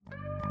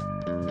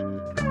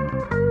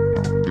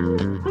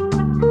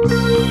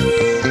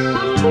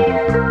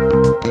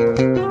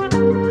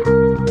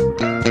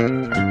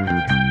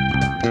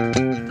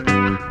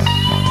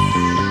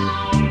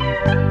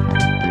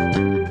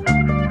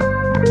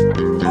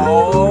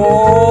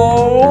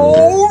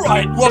Alright,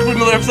 welcome to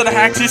another episode of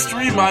Hacked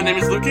History. My name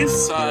is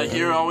Lucas,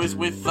 here always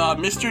with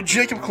Mr.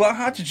 Jacob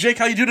Clawhot. Jake,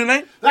 how you doing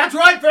tonight? That's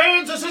right,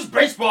 fans, this is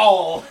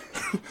baseball!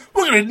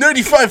 We're gonna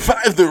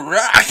 95.5 The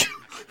Rock!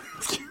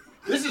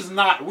 This is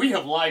not, we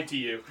have lied to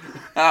you.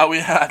 We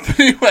have.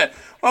 Anyway,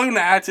 welcome to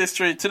Hacked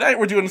History. Tonight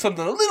we're doing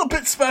something a little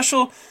bit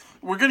special.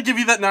 We're gonna give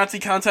you that Nazi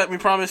content, we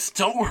promise.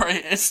 Don't worry,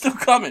 it's still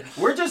coming.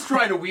 We're just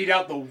trying to weed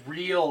out the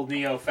real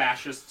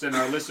neo-fascists in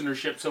our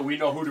listenership so we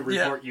know who to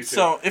report you to.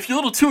 So, if you're a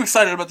little too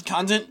excited about the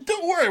content,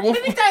 don't worry. We'll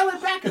maybe dial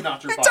it back a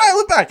notch or five. Dial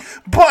it back.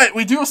 But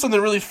we do have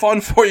something really fun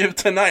for you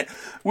tonight.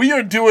 We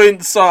are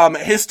doing some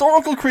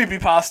historical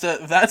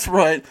creepypasta. That's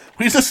right.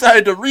 We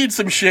decided to read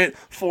some shit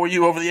for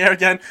you over the air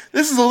again.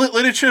 This is a lit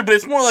literature, but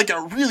it's more like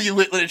a really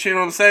lit literature, you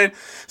know what I'm saying?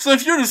 So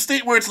if you're in a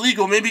state where it's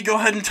legal, maybe go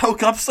ahead and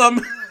toke up some.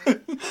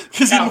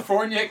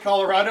 California,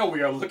 Colorado,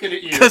 we are looking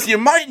at you. Because you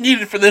might need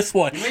it for this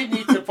one. You may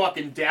need to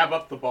fucking dab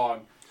up the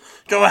bong.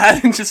 Go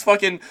ahead and just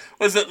fucking,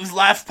 what is it, this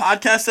last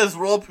podcast says,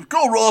 roll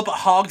up a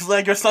hog's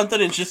leg or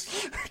something and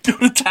just go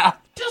to town.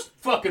 Just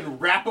fucking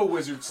wrap a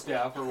wizard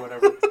staff or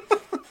whatever.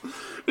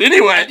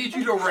 Anyway. I need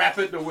you to wrap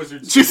it in a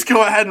wizard staff. Just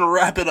go ahead and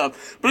wrap it up.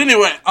 But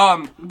anyway,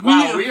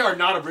 we are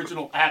not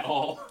original at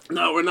all.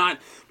 No, we're not.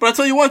 But I'll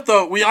tell you what,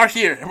 though, we are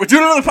here. We're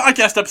doing another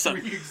podcast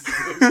episode.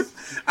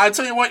 I'll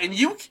tell you what, and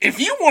if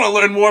you want to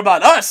learn more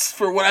about us,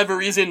 for whatever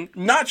reason,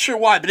 not sure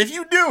why, but if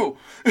you do,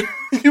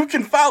 you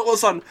can follow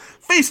us on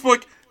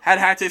Facebook, at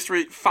Hacked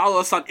History. Follow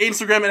us on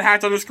Instagram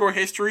at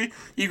Hacked_History.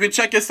 You can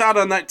check us out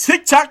on that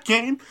TikTok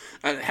game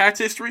at Hacked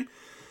History.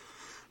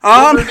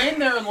 Remain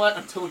there and let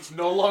until it's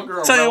no longer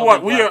a tell you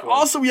what, we platform.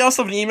 also have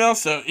an email,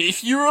 so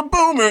if you're a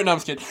boomer, no, I'm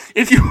just kidding.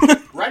 If you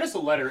write us a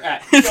letter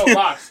at P.O.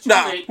 Box.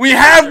 No, we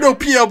have no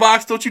P.O.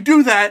 Box, don't you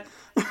do that.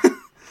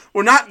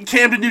 We're not in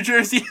Camden, New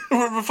Jersey,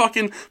 where the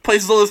fucking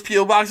places all those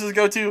P.O. Boxes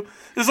go to.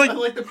 It's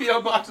like the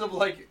P.O. Box of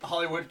like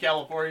Hollywood,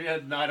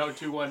 California,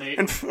 90218.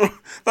 And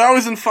they're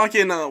always in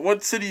fucking,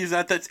 what city is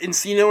that? That's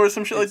Encino or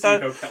some shit like that?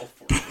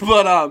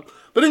 California.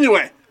 But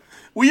anyway,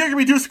 we are going to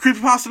be doing some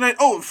creepypasta tonight.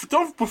 Oh,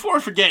 before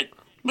I forget,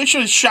 make sure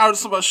to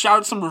shout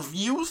out some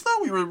reviews,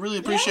 though. We would really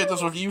appreciate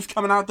those reviews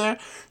coming out there.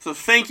 So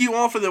thank you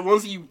all for the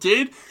ones that you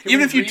did.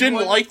 Even if you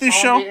didn't like this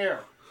show.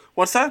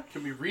 What's that?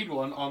 Can we read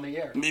one on the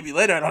air? Maybe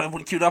later. I don't have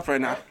one queued up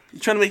right now. You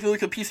trying to make me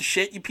look like a piece of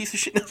shit? You piece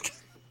of shit.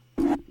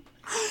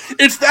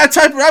 It's that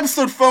type of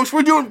episode, folks.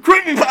 We're doing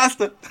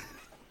creepypasta.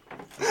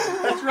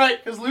 That's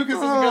right, because Lucas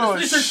isn't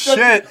going to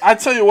shit. I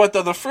tell you what,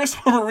 though. The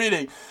first one we're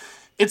reading,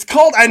 it's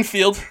called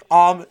Enfield.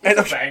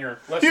 It's a banger.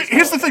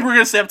 Here's the thing we're going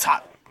to say up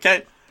top,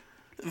 okay?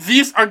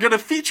 These are going to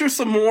feature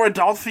some more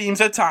adult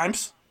themes at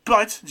times,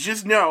 but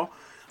just know,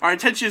 our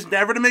intention is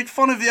never to make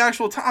fun of the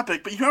actual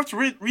topic, but you have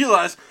to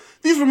realize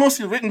these were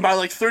mostly written by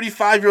like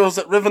 35-year-olds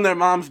that live in their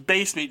mom's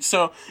basement.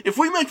 So if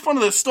we make fun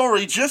of the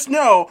story, just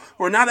know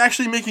we're not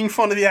actually making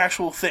fun of the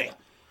actual thing.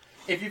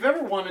 If you've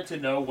ever wanted to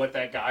know what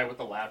that guy with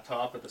the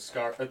laptop at the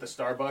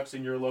Starbucks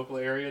in your local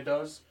area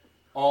does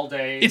all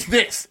day, it's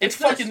this. It's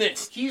fucking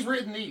this. He's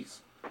written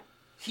these.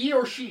 He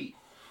or she.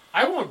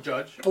 I won't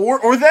judge.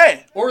 Or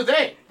they. Or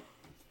they.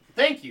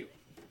 Thank you.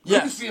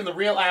 Yes. Lucas being the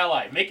real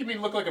ally, making me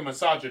look like a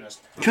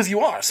misogynist. Because you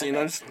are, so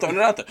just throwing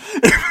it out there.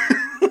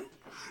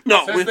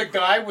 No, says the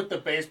guy with the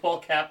baseball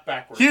cap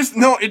backwards.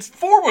 It's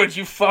forward,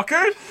 you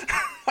fucker.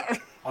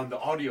 On the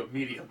audio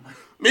medium.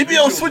 Maybe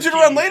I'll switch it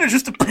around later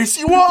just to piss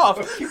you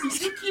off. You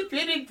keep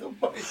hitting the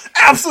mic.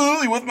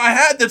 Absolutely, with my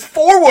hat that's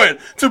forward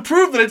to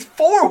prove that it's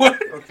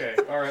forward. Okay,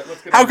 alright,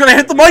 let's get How could I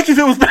hit the mic if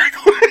it was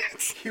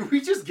backwards? Can we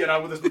just get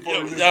on with this before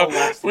we lose the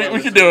last we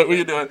can do it. We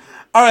can do it.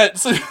 Alright,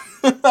 so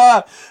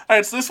so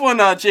this one,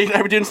 Jake and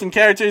I were doing some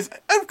characters.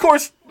 Of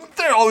course,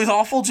 they're always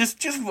awful.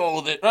 Just roll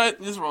with it, right?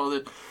 Just roll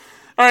with it.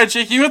 Alright,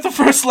 Jake, you got the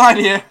first line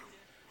here.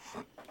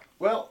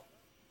 Well,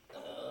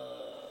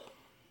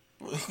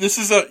 This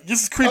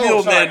is creepy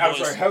old man. I'm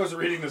sorry, I was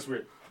reading this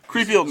weird.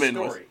 Creepy old man.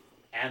 Story.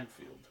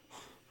 Anfield.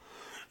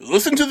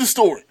 Listen to the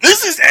story.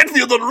 This is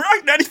Anfield on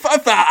Rock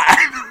 95.5.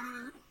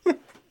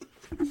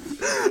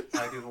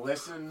 I can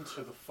listen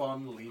to the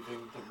fun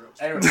leaving the room.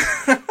 Anyway,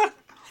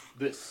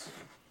 this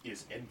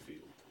is Enfield.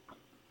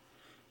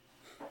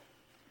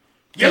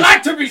 You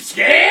like to be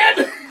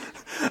scared?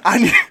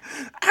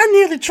 I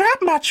nearly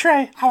dropped my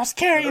tray. I was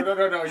carrying.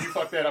 No, you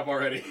fucked that up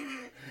already.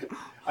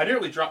 I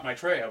nearly dropped my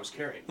tray I was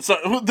carrying. So,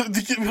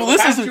 the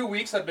past 2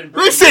 weeks I've been...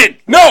 Listen!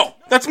 No!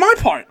 That's my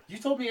part! You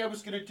told me I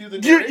was going to do the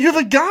narration. You're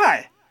the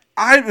guy!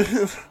 I'm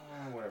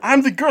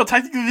the girl.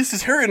 Technically, this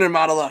is her inner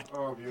monologue.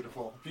 Oh,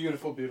 beautiful.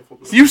 Beautiful.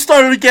 You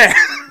started again.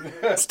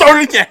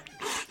 Start again.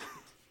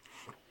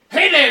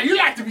 Hey there, you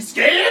like to be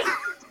scared?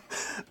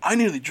 I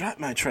nearly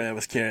dropped my tray I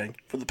was carrying.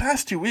 For the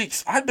past 2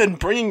 weeks, I've been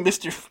bringing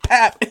Mr.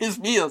 Pap his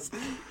meals.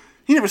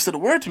 He never said a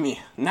word to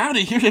me. Now to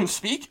hear him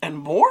speak and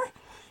more?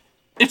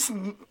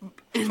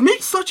 It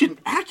makes such an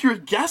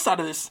accurate guess out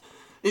of this.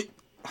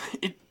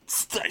 It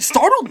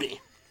startled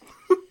me.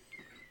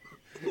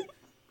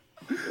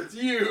 It's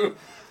you.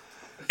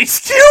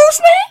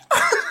 Excuse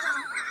me?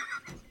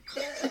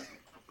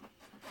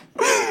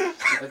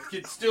 That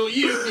kid's still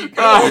you. Keep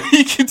going.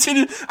 He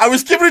continued. I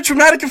was given a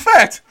traumatic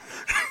effect.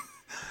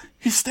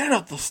 He stared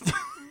out the.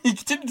 He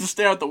continued to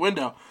stare out the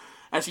window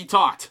as he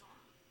talked.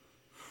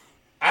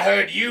 I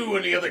heard you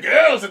and the other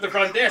girls at the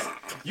front desk.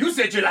 You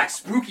said you like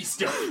spooky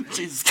stuff.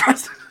 Jesus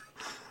Christ.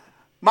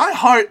 My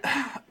heart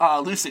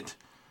loosened.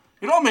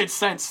 It all made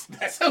sense.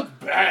 That sounds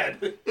bad.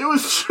 It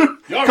was true.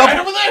 You alright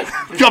over there?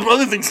 A couple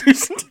other things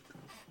loosened.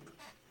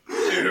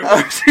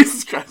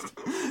 Jesus Christ.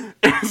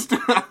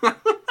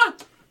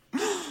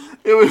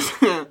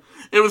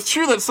 It was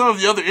true that some of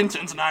the other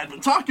interns and I had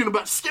been talking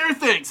about scary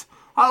things.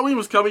 Halloween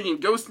was coming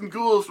and ghosts and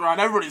ghouls were on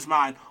everybody's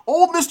mind.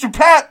 Old Mr.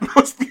 Pat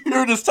must be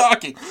heard us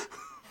talking.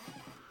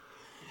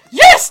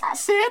 Yes, I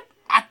said.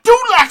 I do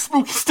like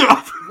spooky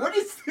stuff. What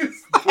is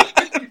this? I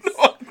have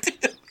no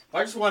idea.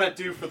 I just want to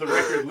do for the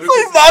record, Lucas.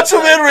 Like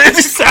Macho Man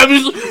Randy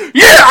Savage.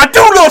 Yeah, I do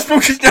love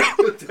spooky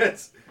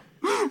stuff.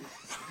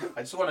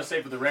 I just want to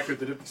say for the record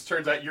that if this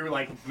turns out you're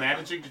like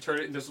managing to turn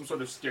it into some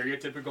sort of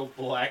stereotypical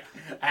black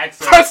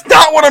accent. That's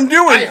not what I'm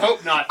doing. I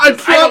hope not.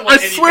 I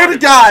swear to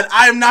God,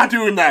 I am not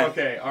doing that.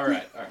 Okay,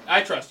 alright.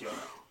 I trust you on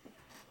that.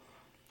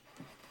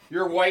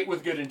 You're white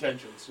with good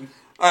intentions.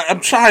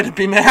 I'm trying to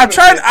be, man.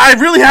 I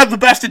really have the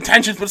best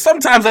intentions, but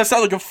sometimes I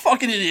sound like a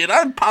fucking idiot.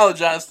 I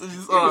apologize. It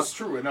was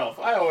true enough.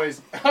 I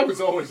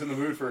was always in the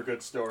mood for a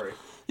good story.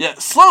 Yeah,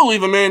 slowly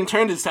the man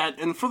turned his head,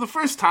 and for the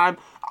first time,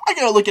 I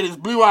got to look at his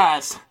blue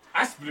eyes.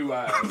 That's blue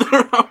eyes.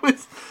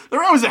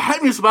 They're always a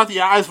heaviness about the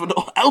eyes of an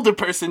elder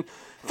person.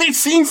 They'd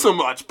seen so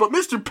much, but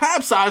Mr.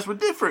 Pap's eyes were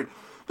different.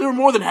 They were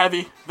more than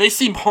heavy. They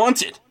seemed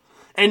haunted.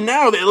 And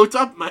now they looked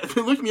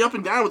me up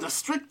and down with a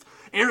strict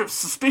air of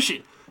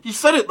suspicion. He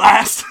said at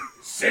last...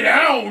 Sit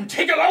down!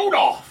 Take a load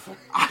off!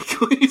 I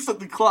glanced at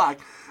the clock.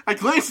 I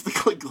glanced at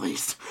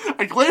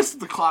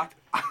the clock.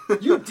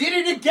 You did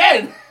it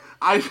again!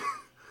 I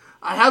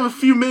have a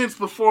few minutes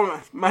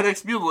before my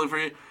next meal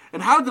delivery,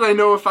 and how did I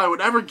know if I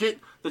would ever get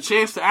the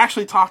chance to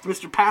actually talk to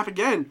Mr. Pap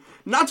again?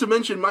 Not to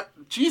mention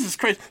Jesus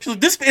Christ. She's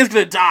like, this man's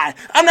gonna die.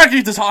 I'm not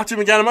gonna get to talk to him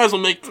again. I might as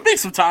well make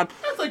some time.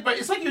 It's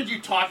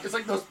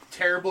like those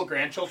terrible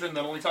grandchildren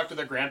that only talk to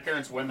their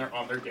grandparents when they're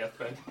on their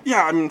deathbed.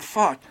 Yeah, I mean,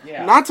 fuck.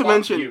 Yeah, not to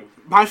mention,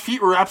 my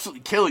feet were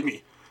absolutely killing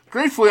me.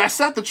 Gratefully, I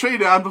sat the tray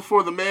down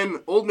before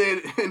the old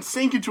man, and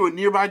sank into a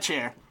nearby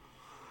chair.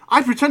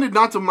 I pretended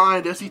not to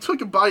mind as he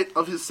took a bite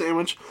of his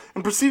sandwich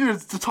and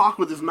proceeded to talk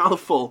with his mouth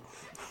full.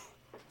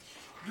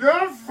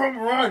 You're from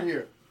around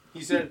here,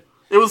 he said.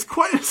 It was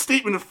quite a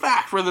statement of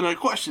fact rather than a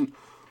question.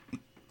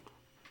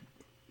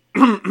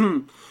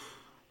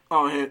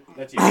 Oh, hey.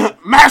 That's you.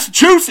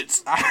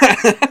 Massachusetts!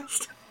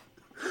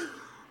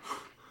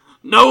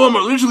 No,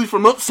 I'm originally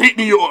from upstate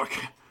New York.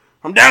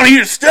 I'm down here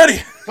to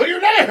study. So you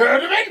never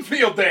heard of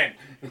Enfield, then?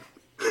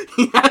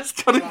 That's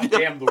gotta God be...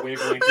 damn, the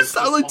wavelength It is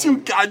sounds like two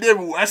awful.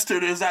 goddamn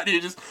Westerners out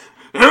here just...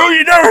 Oh,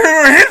 you never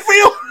heard of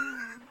Enfield?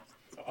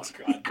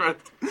 Oh, God.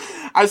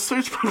 I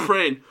searched my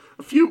brain.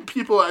 A few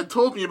people had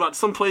told me about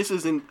some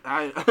places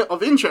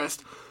of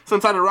interest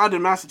since I'd arrived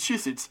in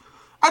Massachusetts.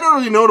 I'd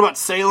already known about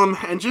Salem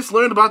and just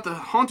learned about the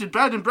haunted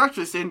bed and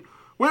breakfast in,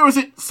 where was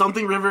it,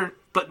 Something River?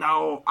 But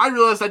no, I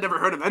realized I'd never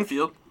heard of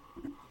Enfield.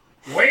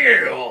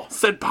 Well,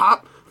 Said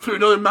Pop through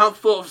another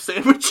mouthful of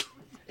sandwich.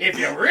 if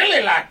you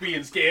really like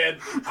being scared,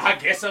 I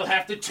guess I'll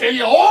have to tell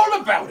you all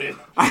about it.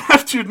 I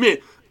have to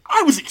admit,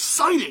 I was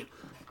excited.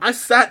 I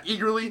sat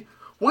eagerly,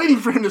 waiting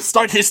for him to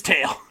start his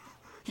tale.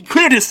 He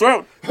cleared his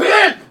throat.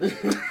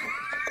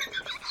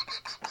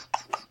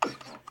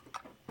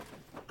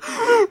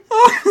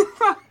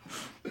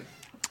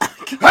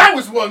 I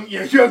was one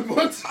young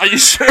once. Are you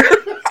sure?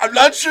 I'm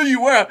not sure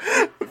you were.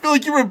 I feel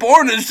like you were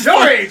born as...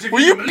 Your age, if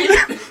were you believe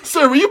it.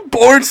 Sir, were you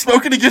born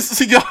smoking against a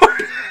cigar?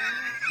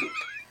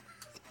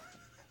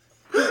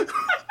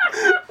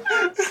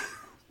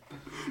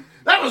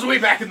 That was way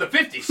back in the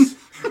 50s.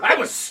 I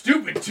was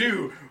stupid,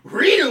 too.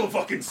 Real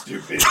fucking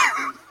stupid.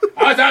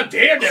 I was out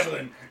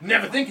daredeviling,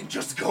 never thinking,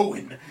 just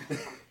going.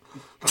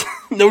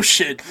 No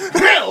shit.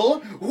 Well,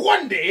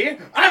 one day,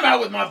 I'm out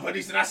with my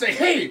buddies and I say,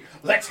 hey,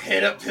 let's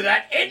head up to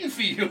that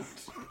Enfield.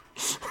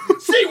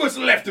 See what's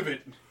left of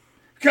it.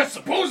 Because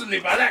supposedly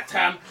by that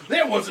time,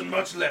 there wasn't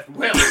much left.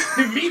 Well,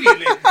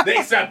 immediately,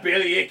 they start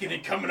belly aching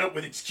and coming up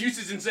with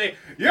excuses and say,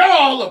 you're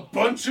all a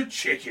bunch of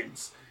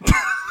chickens.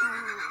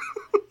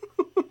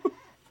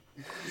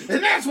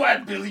 And that's why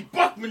Billy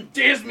Buckman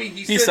dares me.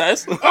 He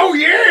says? Oh,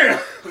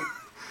 yeah.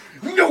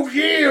 No,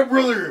 yeah,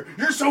 brother.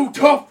 You're so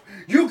tough.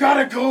 You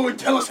gotta go and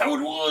tell us how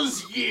it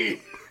was. Yeah.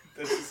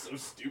 This is so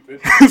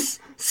stupid.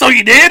 So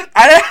you did?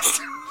 I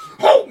asked.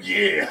 Oh,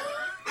 yeah.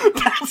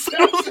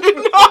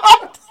 Absolutely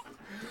not.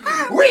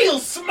 Real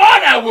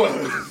smart I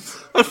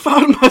was. I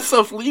found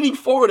myself leaning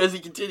forward as he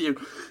continued.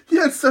 He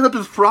had set up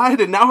his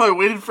pride, and now I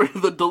waited for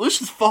the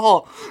delicious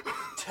fall.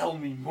 Tell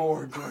me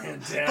more,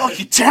 Granddad.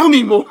 Fucking tell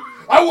me more.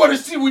 I want to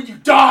see when you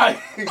die.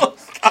 Oh,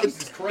 God.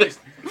 Jesus Christ.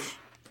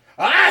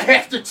 I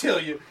have to tell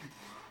you.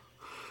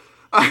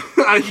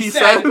 He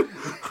said,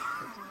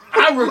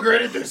 I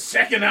regretted the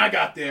second I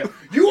got there.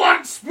 You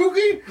want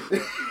spooky?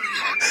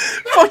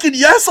 Fucking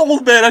yes,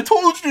 old man. I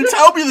told you to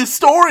tell me the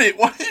story.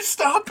 Why are you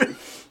stopping?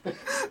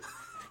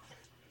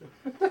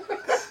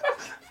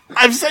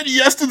 I've said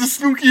yes to the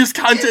spookiest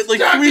content like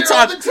 3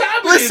 times.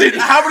 Listen,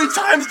 how many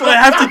times do I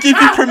have to give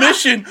you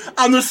permission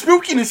on the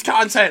spookiness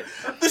content?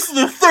 This is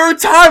the 3rd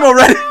time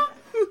already.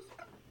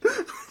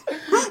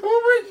 Oh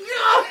my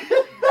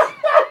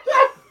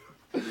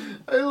god!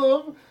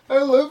 I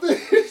love that.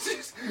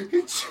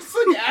 He just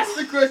like asked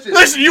the question.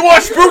 Listen, you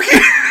want spooky?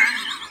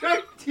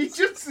 He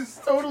just is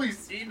totally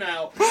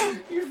senile.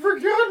 You've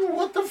forgotten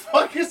what the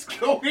fuck is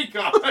going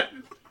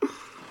on.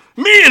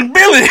 Me and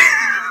Billy.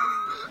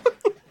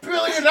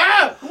 Billy and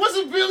I. It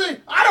wasn't Billy.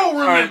 I don't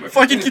remember. Alright,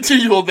 fucking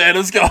continue, old man.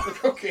 Let's go.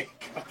 Okay,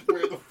 God,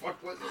 where the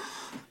fuck was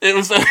it? It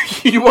was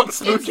you want It's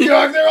spooky?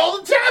 dark there all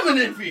the time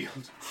in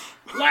Enfield.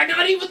 Like,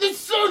 not even the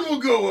sun will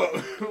go up.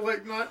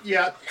 Like, not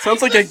yet.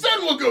 Sounds like the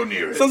sun will go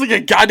near it. Sounds like a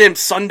goddamn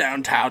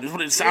sundown town, is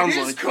what it sounds It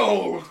like. is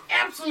cold.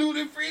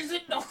 Absolutely freezing.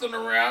 Nothing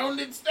around.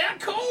 It's that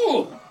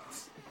cold.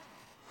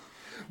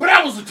 But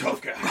I was a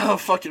tough guy. Oh,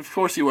 fuck it, of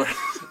course you were.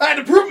 I had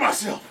to prove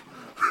myself.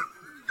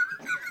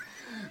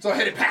 So I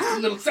headed past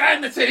the little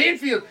sign that said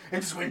Enfield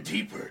and just went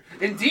deeper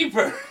and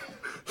deeper.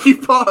 He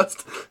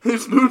paused.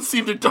 His mood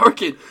seemed to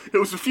darken. It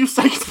was a few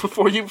seconds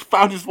before you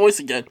found his voice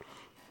again.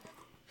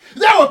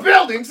 There were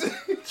buildings.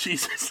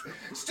 Jesus.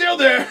 Still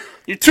there.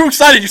 You're too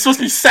excited. You're supposed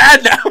to be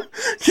sad now.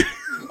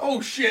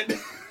 Oh, shit.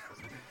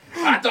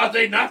 I thought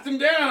they knocked them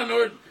down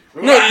or...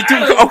 No, you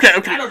do. Okay.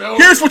 I don't know.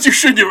 Here's what you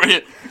should do right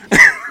here.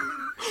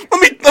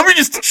 let me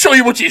just show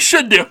you what you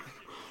should do.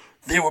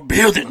 There were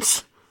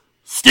buildings.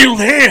 Still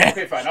there.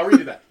 Okay, fine. I'll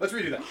redo that. Let's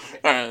redo that. Okay.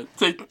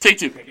 Alright, take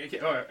 2. Okay,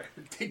 all right.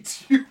 Take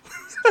 2.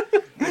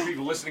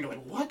 People listening are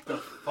like, what the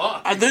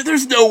fuck?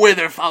 There's no way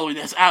they're following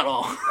this at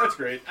all. That's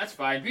great. That's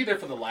fine. Be there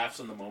for the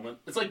laughs in the moment.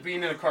 It's like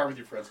being in a car with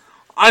your friends.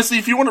 Honestly,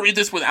 if you want to read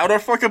this without our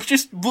fuck-ups,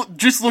 just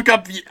look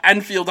up the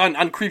Enfield on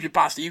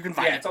Creepypasta. You can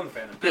find it. Yeah, it's on the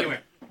fan. Anyway.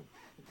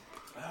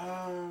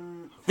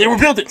 There were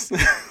buildings. There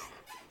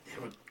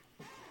were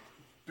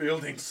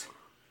buildings.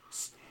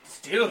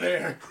 Still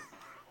there.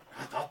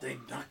 I thought they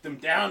knocked them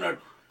down or...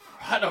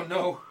 I don't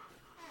know.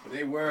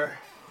 They were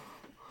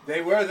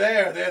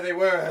there. There they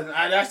were. And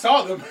I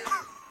saw them.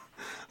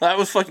 That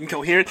was fucking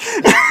coherent.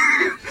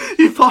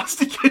 He paused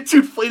to get to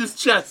inflate his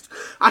chest.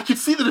 I could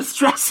see the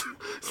distress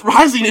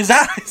rising in his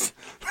eyes.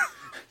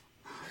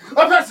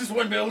 I passed this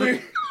one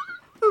building.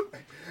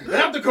 And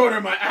out the corner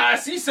of my eye, I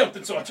see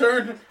something, so I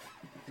turned.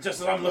 Just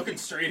as I'm looking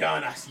straight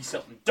on, I see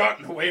something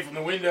darting away from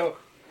the window.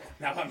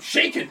 Now I'm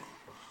shaking.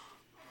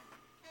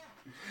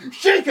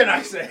 Shaking,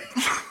 I say.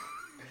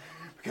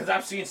 Because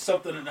I've seen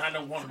something and I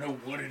don't want to know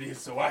what it is,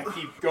 so I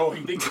keep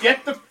going to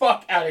get the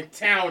fuck out of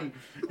town.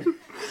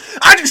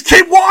 I just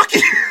kept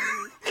walking.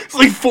 It's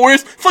like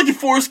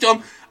Forrest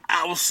Gump.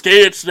 I was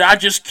scared, so I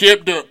just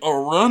kept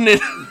running.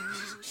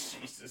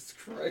 Jesus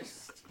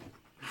Christ.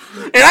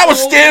 And I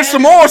was scared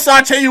some more, so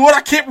I tell you what,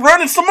 I kept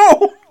running some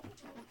more.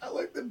 I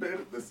like the bit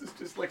of this is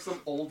just like some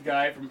old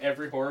guy from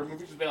every horror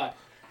movie just be like,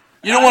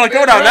 you don't want to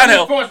go down that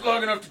hill. I've been forced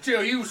long enough to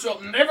tell you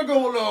something. Never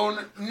go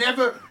alone.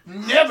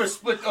 Never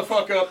split the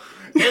fuck up.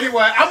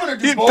 Anyway, I'm going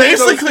to do both of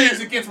those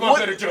things against my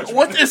better judgment.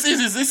 What this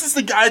is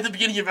the guy at the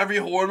beginning of every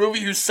horror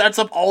movie who sets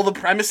up all the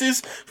premises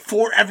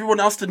for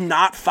everyone else to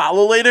not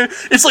follow later.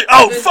 It's like,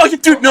 oh, fuck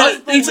it, dude, no.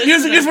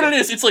 Here's what it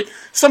is. It's like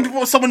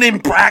someone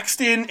named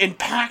Braxton and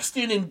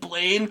Paxton and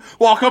Blaine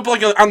walk up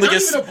like on like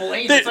Not even a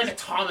Blaine, it's like a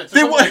Thomas.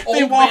 They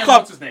walk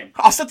up. What's his name?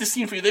 I'll set the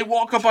scene for you. They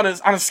walk up on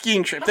a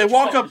skiing trip. They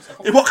walk up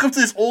to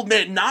this old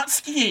man, not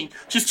skiing,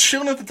 just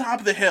chilling at the top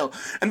of the hill.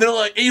 And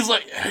he's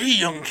like, hey,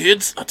 young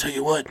kids, I'll tell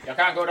you what. You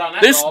can't go down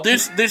that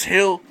This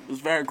hill is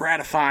very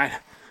gratifying.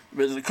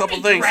 There's a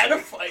couple things.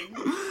 Gratifying.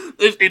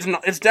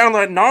 It's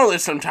downright gnarly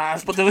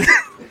sometimes, but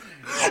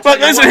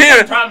listen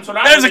here.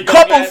 There's a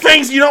couple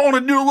things you don't want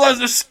to do unless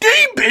the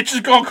ski bitch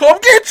is gonna come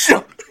get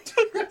you.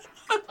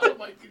 Oh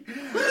my god.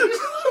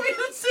 He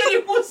said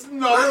it was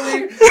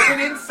gnarly,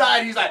 and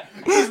inside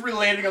he's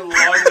relating a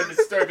long and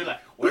disturbing. Like,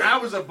 when I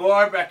was a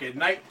boy back in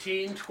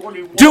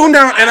 1921. Do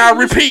not, and I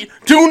repeat,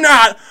 do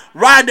not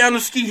ride down the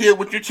ski hill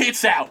with your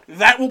tits out.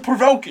 That will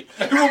provoke it.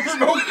 It will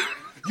provoke it.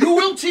 You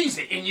will tease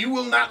it, and you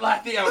will not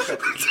like the outcome.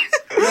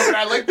 But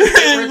I like the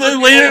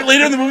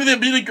later in the movie, there'll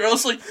be the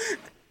girls like,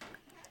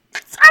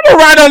 I'm gonna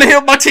ride down the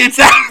hill with my tits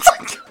out.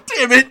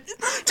 Damn it!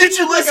 Did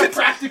you listen?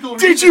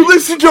 Did you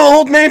listen to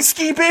old man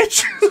ski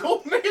bitch?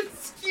 Old man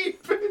ski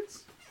bitch.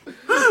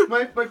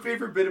 My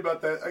favorite bit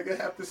about that, I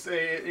have to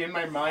say, in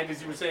my mind,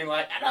 is you were saying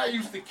like, it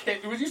used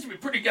to be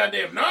pretty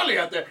goddamn gnarly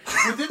out there.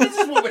 But this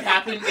is what would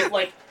happen if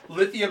like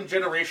lithium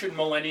generation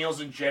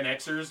millennials and Gen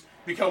Xers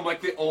become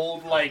like the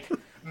old like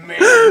man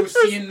who's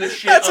seen the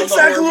shit. That's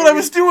exactly what I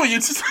was doing.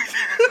 It's just like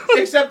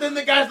except then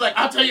the guy's like,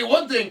 I'll tell you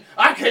one thing,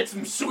 I catch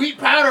some sweet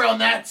powder on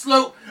that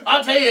slope.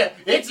 I'll tell you,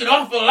 it's an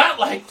awful lot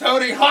like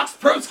Tony Hawk's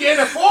Pro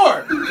Skater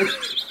 4.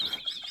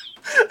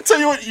 I tell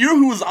you what, you know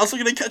who was also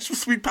going to catch some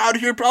sweet powder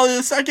here probably in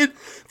a second?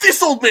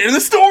 This old man in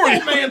the story!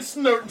 Old man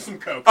snorting some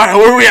coke. Alright,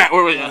 where are we at?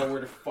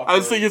 Where the fuck I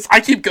was thinking, I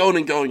keep going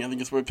and going. I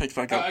think it's where it picks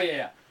back up.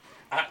 yeah.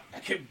 I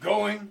kept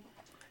going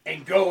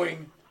and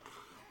going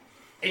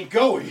and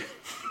going.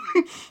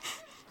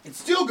 And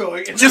still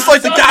going. And Just now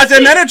like the I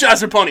goddamn see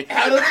Energizer Bunny.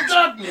 out of the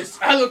darkness,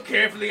 I look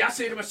carefully. I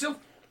say to myself,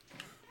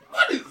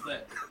 what is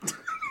that?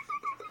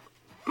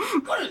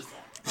 What is that?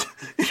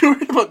 You're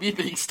worried about me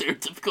being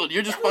stereotypical and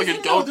you're just fucking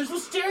No, going. there's no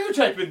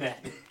stereotype in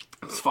that.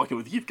 It's fucking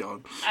with you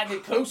going. I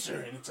get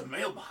closer and it's a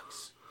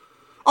mailbox.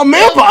 A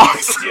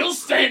mailbox! Still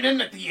standing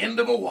at the end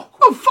of a walkway.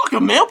 Oh, fuck, a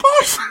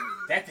mailbox?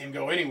 That didn't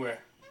go anywhere.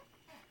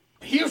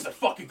 Here's the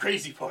fucking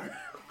crazy part.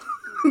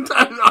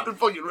 I'm not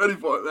fucking ready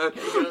for it, man.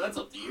 Hey, that's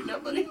up to you now,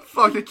 buddy.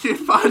 Fuck, I can't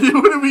find it.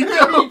 Where do we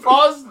go?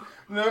 Pause.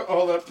 No,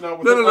 hold up.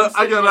 No, No.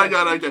 I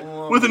got it.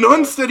 With an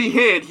unsteady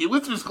hand, he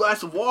lifted his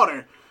glass of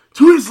water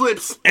to his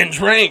lips and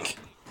drank.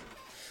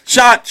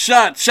 Shot.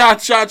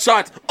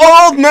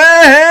 Old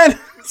man!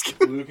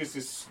 Lucas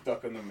is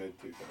stuck in the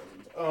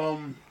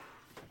mid-2000s.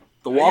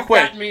 The You walkway.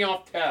 got me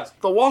off task.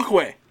 The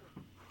walkway.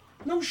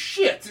 No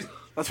shit.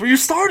 That's where you're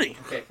starting.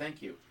 Okay,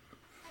 thank you.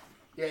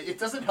 Yeah, it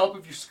doesn't help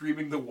if you're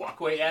screaming the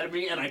walkway at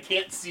me, and I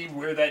can't see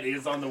where that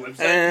is on the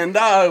website. And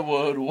I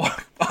would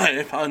walk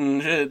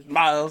 500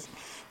 miles.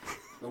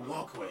 The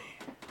walkway.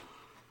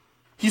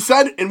 He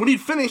said, and when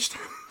he'd finished...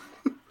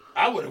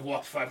 I would have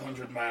walked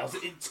 500 miles.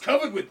 It's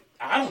covered with,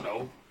 I don't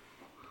know,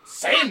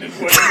 sand and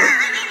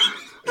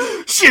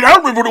whatever. Shit, I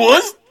remember what it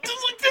was. It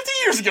was like 50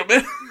 years ago,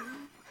 man.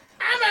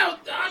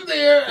 I'm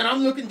there, and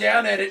I'm looking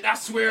down at it, and I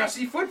swear I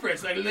see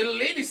footprints, like little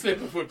lady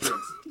slipper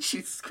footprints.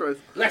 Jesus Christ.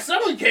 Like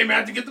someone came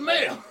out to get the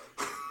mail.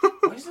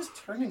 Why is this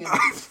turning into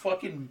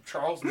fucking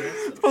Charles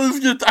Manson? I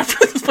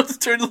was about to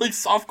turn to like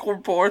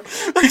softcore porn.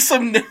 Like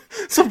some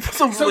So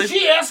really...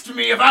 she asked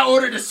me if I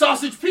ordered a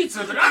sausage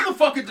pizza, but I'm the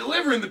fucking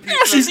delivering the pizza.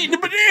 Yeah, she's eating a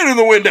banana in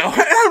the window.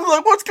 And I'm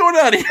like, what's going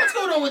on here? What's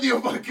going on with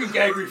your fucking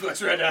gag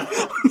reflex right now?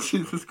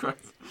 Jesus Christ.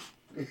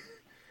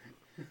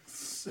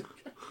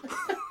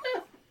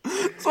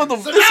 So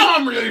now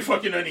I'm really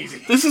fucking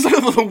uneasy. This is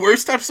either the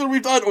worst episode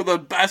we've done or the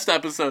best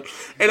episode.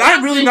 And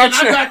I'm really not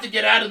sure. I got to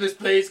get out of this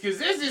place because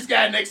there's this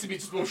guy next to me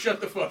just won't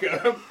shut the fuck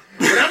up.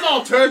 And I'm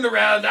all turned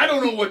around. I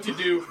don't know what to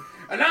do.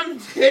 And I'm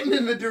heading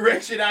in the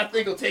direction I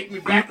think will take me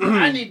back where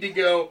I need to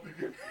go.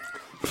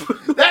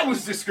 That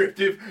was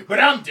descriptive, but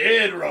I'm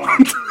dead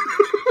wrong.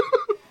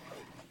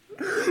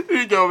 Here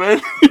you go,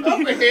 man.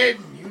 Up ahead,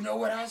 you know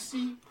what I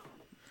see?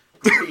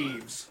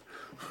 Graves.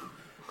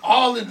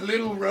 All in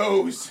little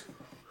rows.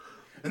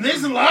 And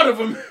there's a lot of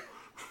them.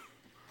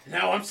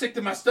 Now I'm sick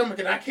to my stomach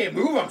and I can't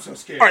move. I'm so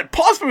scared. Alright,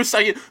 pause for a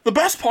second. The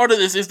best part of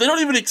this is they don't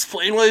even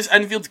explain why this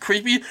Enfield's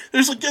creepy.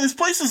 There's like, yeah, this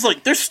place is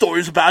like, there's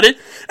stories about it.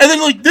 And then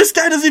like, this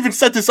guy doesn't even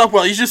set this up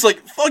well. He's just like,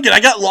 fuck it, I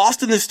got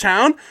lost in this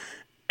town.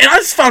 And I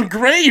just found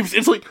graves.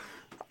 It's like,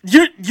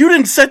 you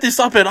didn't set this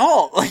up at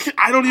all. Like,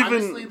 I don't even...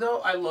 Honestly, though,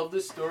 I love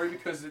this story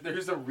because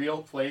there's a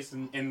real place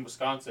in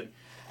Wisconsin.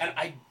 And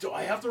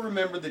I have to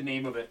remember the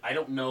name of it. I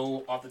don't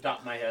know off the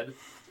top of my head.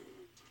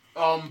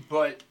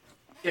 But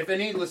if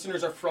any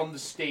listeners are from the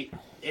state,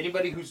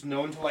 anybody who's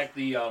known to like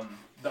the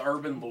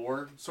urban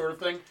lore sort of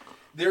thing,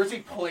 there's a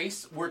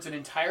place where it's an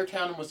entire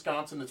town in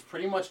Wisconsin that's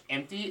pretty much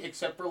empty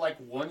except for like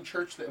one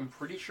church that I'm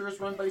pretty sure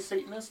is run by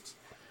Satanists,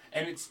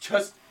 and it's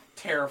just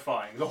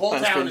terrifying. The whole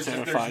town is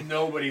just, there's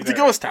nobody there. It's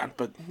a ghost town,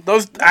 but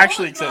those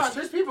actually exist.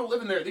 There's people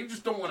living there. They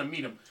just don't want to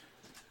meet them.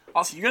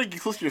 Also, you gotta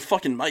get close to your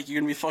fucking mic. You're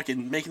gonna be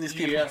fucking making these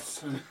people...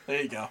 Yes.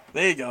 There you go.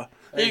 There you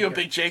go,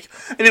 Big Jake.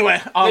 Anyway,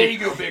 there you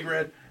go, Big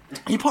Red.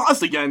 He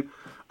paused again.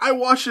 I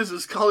watched as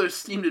his colors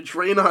seemed to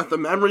drain out the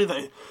memory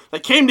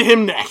that came to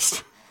him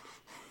next.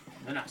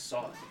 Then I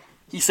saw it.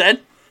 He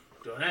said?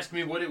 Don't ask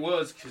me what it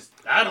was, because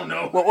I don't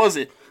know. What was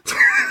it?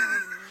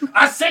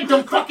 I said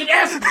don't fucking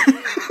ask me!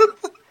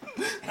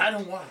 And I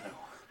don't want to know.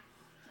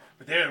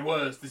 But there it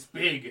was, this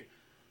big,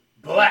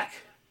 black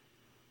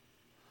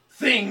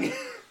thing.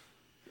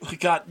 Oh,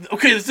 God.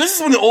 Okay, this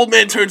is when the old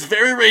man turns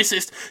very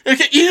racist.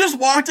 Okay, he just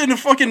walked into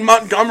fucking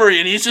Montgomery,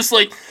 and he's just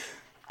like,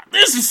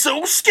 this is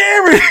so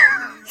scary!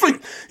 It's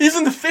like, he's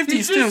in the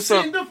 50s, too, so...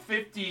 He's in the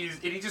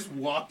 50s, and he just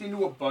walked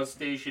into a bus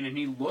station, and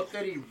he looked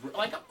at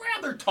like a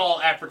rather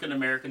tall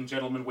African-American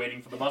gentleman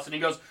waiting for the bus, and he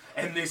goes,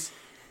 and this...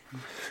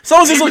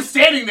 So he was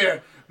standing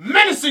there,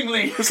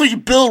 menacingly! It's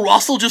like Bill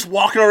Russell just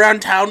walking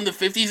around town in the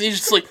 50s, and he's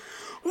just like,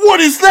 what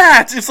is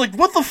that? It's like,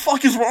 what the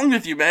fuck is wrong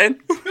with you, man?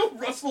 Bill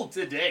Russell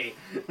today.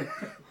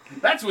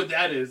 That's what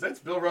that is. That's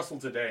Bill Russell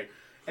today.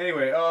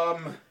 Anyway,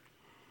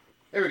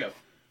 here we go.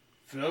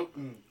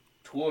 Floating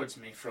towards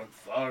me from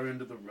far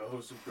into the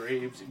rows of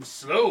graves. It was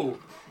slow,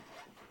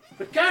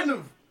 but kind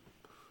of,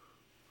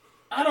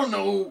 I don't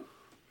know,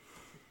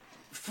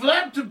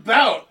 flapped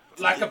about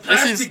like a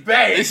plastic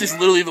bag. This is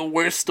literally the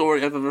worst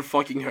story I've ever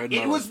fucking heard.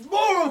 It was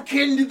more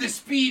akin to the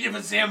speed of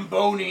a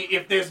Zamboni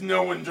if there's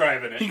no one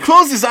driving it. He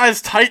closed his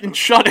eyes tight and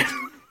shut it.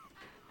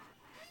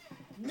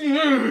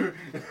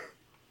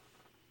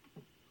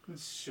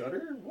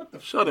 Shudder? What the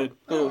Shut it.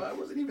 Oh, I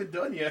wasn't even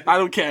done yet. I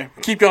don't care.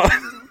 Keep going.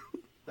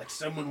 like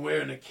someone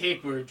wearing a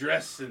cape or a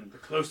dress, and the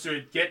closer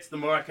it gets, the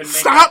more I can make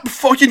Stop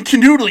fucking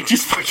canoodling.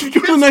 Just fucking go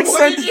to the next what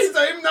sentence. it is.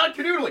 I am not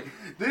canoodling.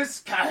 This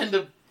kind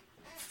of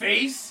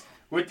face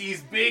with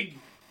these big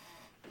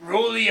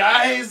rolly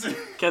eyes.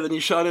 Okay, then you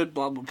shouted,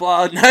 blah, blah,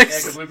 blah. Yeah,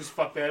 Next. because Lucas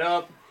fucked that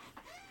up.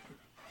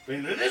 But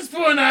at this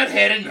point, I'd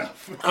had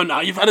enough. Oh, now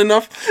you've had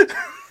enough?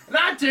 And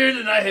I turned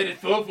and I headed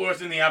full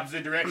force in the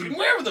opposite direction.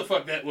 Wherever the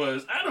fuck that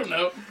was. I don't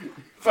know.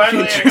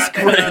 Finally, I got the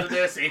hell out of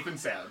there safe and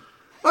sound.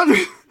 I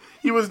mean,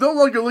 he was no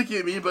longer looking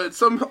at me, but at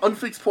some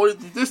unfixed point at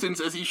the distance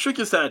as he shook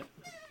his head.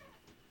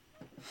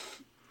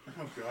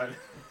 Oh, God.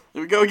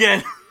 Here we go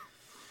again.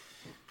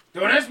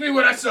 Don't ask me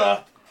what I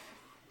saw.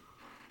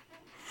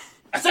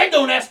 I said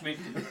don't ask me.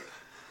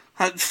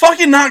 I'm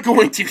fucking not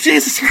going to.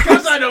 Jesus Because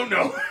Christ. I don't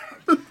know.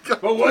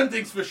 But one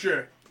thing's for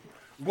sure.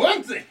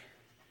 One thing.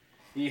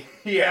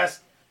 He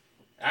asked.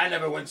 I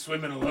never went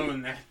swimming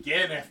alone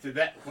again after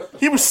that. What the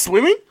He was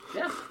swimming?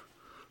 Yeah.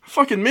 I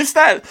fucking missed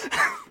that.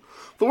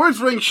 The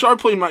words rang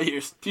sharply in my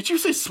ears. Did you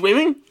say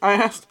swimming? I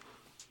asked.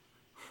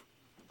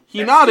 He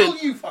That's nodded.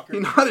 still you, fucker. He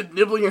nodded,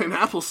 nibbling at an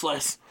apple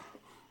slice.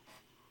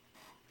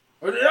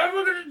 What did I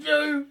forget to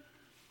tell you?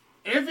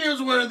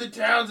 Enfield's one of the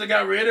towns they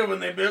got rid of when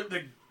they built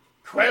the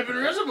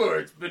Quabbin Reservoir.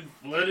 It's been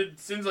flooded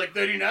since like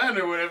 39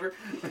 or whatever.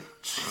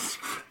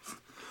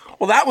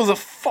 Well, that was a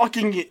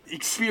fucking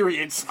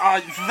experience.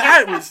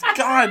 That was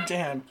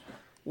goddamn.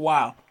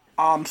 Wow.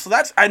 So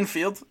that's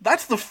Enfield.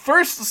 That's the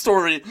first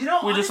story You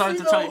know, we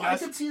decided honestly, to tell though, you I guys.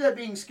 could see that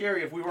being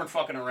scary if we weren't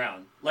fucking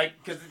around. Like,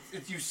 because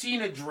you've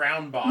seen a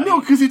drowned body. No,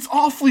 because it's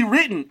awfully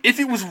written. If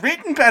it was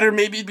written better,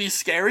 maybe it'd be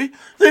scary.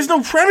 There's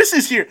no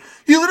premises here.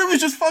 He literally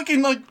was just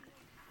fucking, like...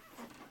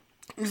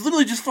 He's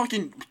literally just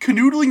fucking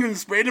canoodling in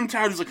this random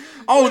town. He's like,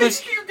 oh,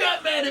 this... You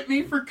got mad at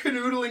me for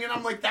canoodling, and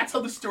I'm like, that's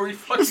how the story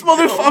fucking This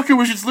motherfucker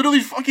was just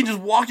literally fucking just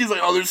walking. He's like,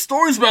 oh, there's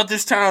stories about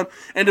this town,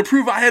 and to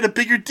prove I had a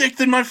bigger dick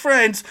than my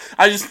friends,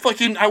 I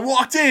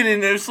walked in,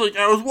 and it's like,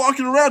 I was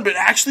walking around, but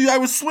actually I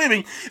was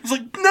swimming. It's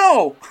like,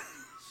 no!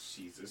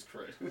 Jesus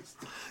Christ.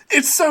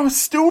 It's so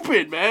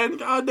stupid, man.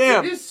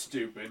 Goddamn. It is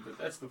stupid, but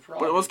that's the But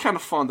problem. it was kind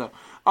of fun, though.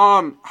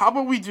 How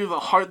about we do the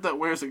heart that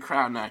wears a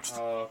crown next?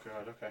 Oh,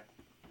 God, okay.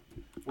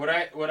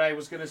 What I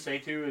was gonna say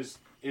too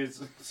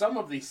is some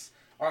of these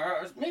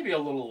are maybe a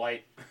little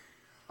light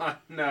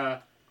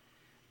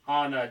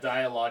on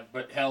dialogue,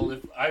 but hell, if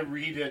I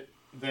read it,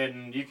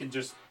 then you can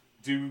just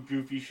do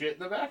goofy shit in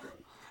the background.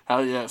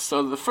 Hell yeah.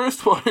 So the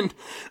first one,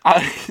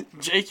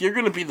 Jake, you're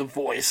gonna be the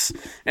voice,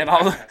 and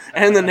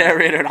and the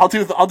narrator, and I'll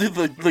do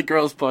the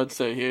girls part.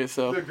 So here,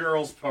 The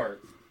girl's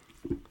part.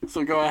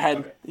 so go ahead.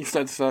 Okay. You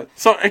start. So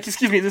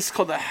excuse me. This is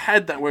called the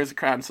head that wears a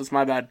crown. So it's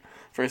my bad.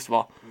 First of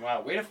all,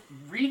 Wow,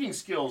 reading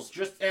skills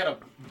just at a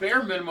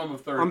bare minimum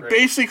of third I'm grade.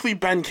 basically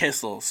Ben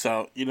Kissel.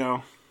 So you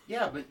know.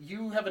 Yeah, but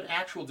you have an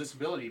actual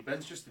disability.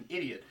 Ben's just an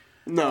idiot.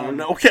 No.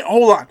 Okay,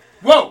 hold on.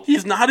 Whoa!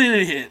 He's not an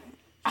idiot.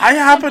 I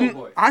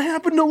simple boy.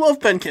 happen to love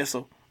Ben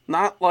Kissel.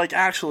 Not like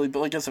actually, but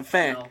like as a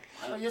fan.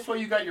 No, that's why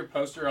you got your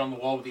poster on the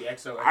wall with the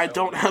XOXO. I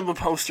don't have a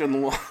poster on the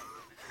wall.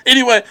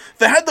 Anyway,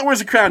 the head that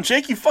wears a crown.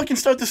 Jake, you fucking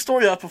start the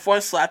story up before I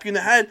slap you in the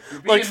head.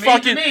 Like mean to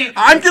fucking, me.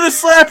 I'm gonna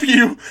slap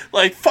you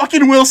like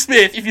fucking Will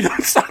Smith if you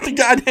don't stop the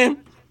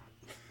goddamn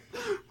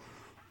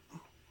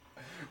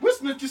Will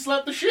Smith just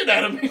slapped the shit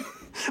out of me.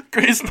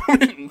 greatest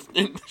moment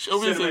in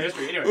showbiz Cinema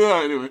history, anyway.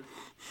 Yeah, anyway.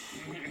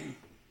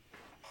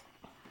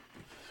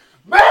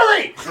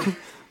 Barry!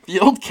 The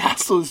old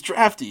castle is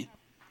drafty.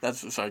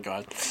 Sorry,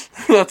 God.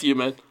 That's you,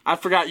 man. I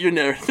forgot your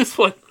narrative. This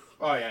one.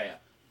 Oh, yeah.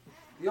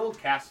 The old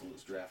castle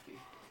is drafty.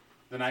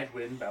 The night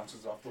wind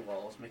bounces off the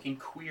walls, making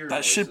queer That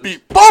noises. should be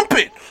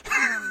bumping.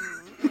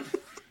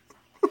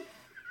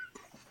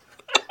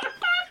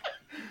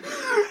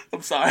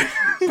 I'm sorry.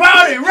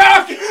 Body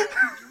rock!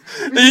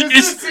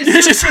 It's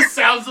It's just the just-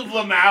 sounds of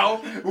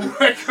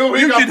Lamau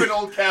echoing You up can- an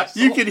old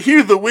castle. You can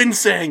hear the wind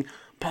saying,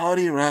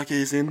 "Party Rock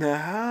is in the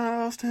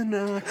house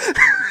tonight."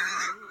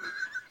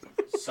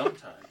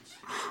 Sometimes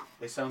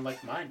they sound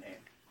like my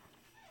name.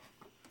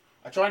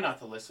 I try not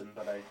to listen,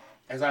 but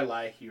as I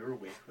lie here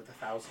awake with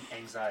 1,000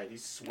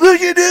 anxieties swimming,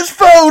 Look at this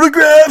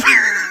photograph.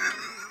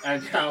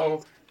 and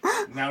now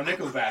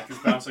Nickelback is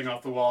bouncing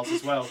off the walls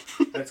as well.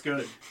 That's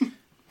good.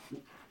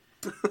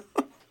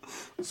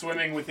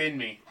 Swimming within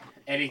me,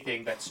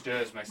 anything that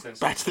stirs my senses.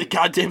 Back to the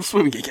goddamn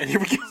swimming again. Here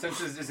we go.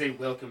 Senses is a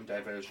welcome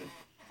diversion.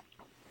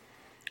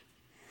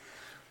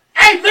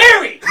 Hey,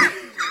 Mary!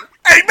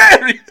 Hey,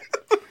 Mary!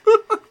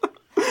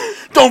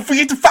 Don't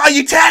forget to file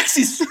your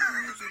taxes.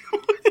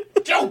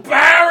 Joe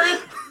Barron!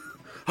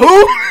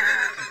 Who?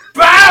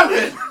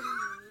 Barron!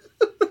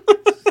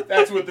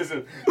 That's what this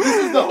is. This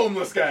is the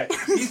homeless guy.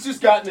 He's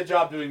just gotten a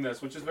job doing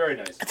this, which is very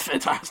nice. It's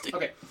fantastic.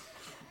 Okay.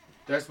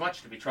 There's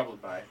much to be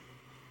troubled by.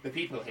 The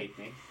people hate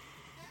me.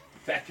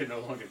 That can no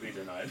longer be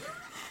denied.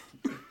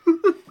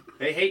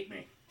 They hate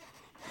me.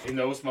 In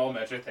no small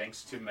measure,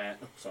 thanks to Matt.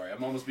 Oh, sorry,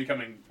 I'm almost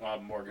becoming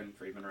Morgan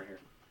Freeman right here.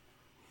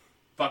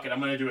 Fuck it, I'm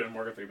gonna do it in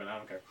Morgan Freeman. I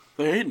don't care.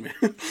 They hate me.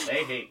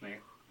 They hate me.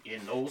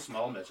 In no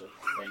small measure,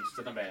 thanks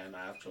to the man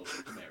I've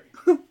chosen to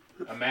marry.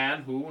 A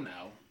man who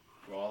now,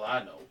 for all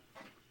I know,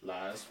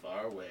 lies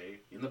far away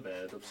in the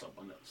bed of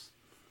someone else.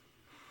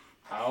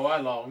 How I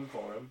long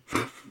for him.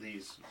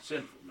 These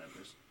sinful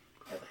members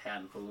have a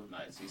handful of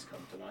nights he's come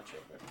to my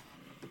chamber.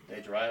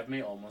 They drive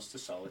me almost to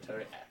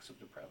solitary acts of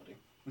depravity.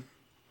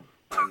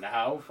 And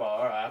how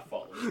far I've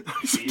fallen.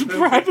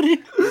 Depravity?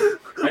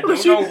 I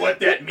don't know what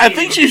that means. I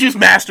think she's just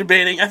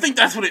masturbating. I think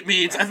that's what it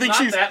means. I think Not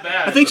she's that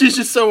bad. I think she's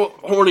just so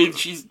horny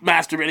she's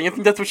masturbating. I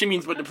think that's what she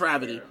means by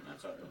depravity.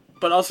 That's all right.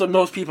 But also,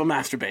 most people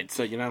masturbate,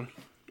 so,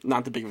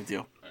 not the big of a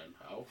deal. And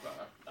how far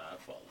I've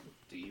fallen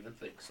to even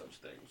think such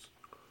things.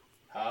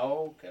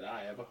 How can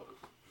I ever hope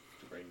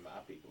to bring my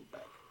people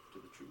back to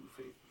the true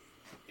faith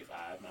if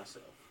I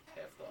myself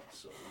have thoughts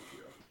so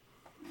impure?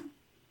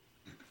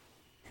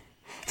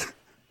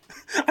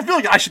 I feel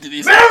like I should do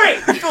these. Mary!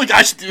 I feel like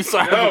I should do this so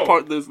I have No. a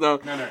part in this. No.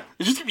 No.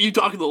 It's just you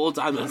talking the whole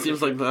time, though. It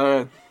seems like,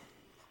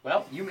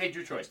 Well, you made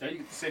your choice. Now you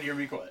can sit here and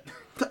be quiet.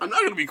 I'm not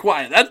going to be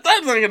quiet. That's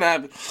not going to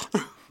happen.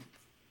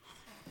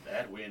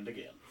 That wind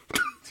again.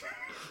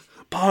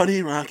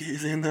 Party rock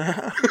is in the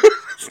house.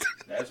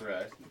 That's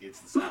right. It's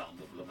the sound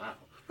of Lamau.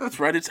 That's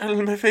right, it's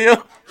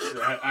LMFAO.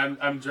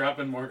 I'm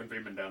dropping Morgan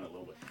Freeman down a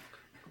little bit.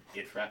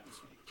 It frightens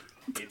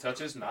me. It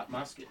touches not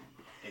my skin,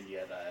 and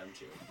yet I am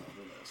chilled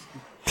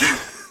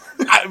nonetheless.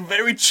 I'm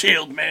very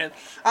chilled, man.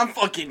 I'm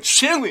fucking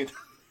chilling.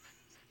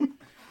 The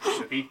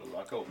people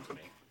are cold to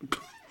me.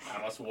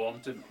 I must warm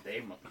to them.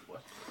 They must.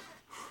 What?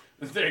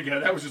 There you go.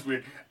 That was just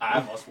weird. I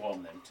must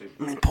warm them too.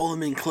 Pull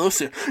them in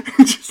closer.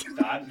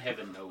 God in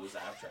heaven knows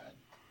I've tried.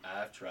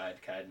 I've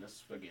tried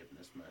kindness,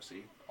 forgiveness,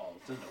 mercy, all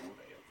to no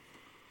avail.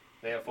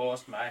 They have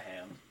forced my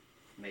hand,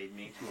 made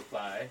me to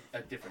apply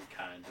a different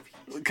kind of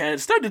heat. Okay,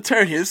 it's starting to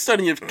turn here. It's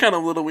starting to get kind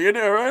of a little weird.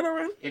 All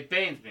right. It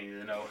pains me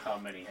to know how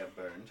many have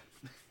burned.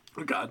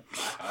 Oh, God. My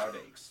heart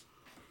aches.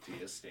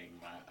 Tears sting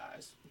my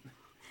eyes.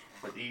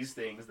 But these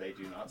things they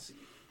do not see.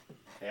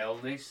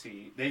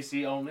 They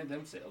see only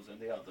themselves and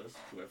the others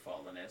who have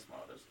fallen as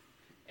martyrs.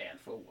 And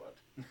for what?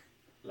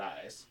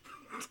 Lies.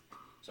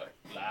 Sorry.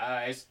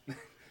 Lies.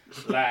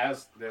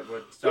 Lies that were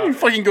You're started.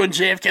 fucking going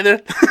JFK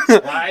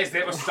there. Lies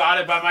that were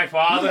started by my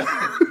father.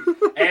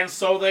 And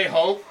so they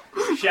hope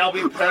shall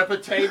be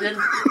perpetuated,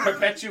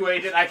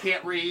 I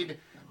can't read,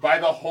 by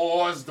the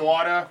whore's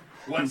daughter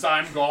once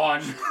I'm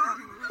gone.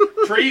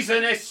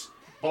 Treasonous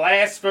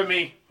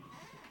blasphemy.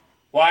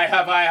 Why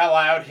have I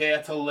allowed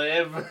her to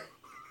live?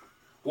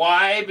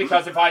 Why?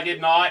 Because if I did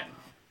not,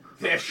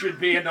 there should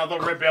be another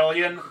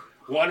rebellion,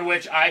 one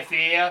which I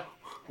fear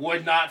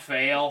would not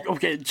fail.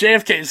 Okay,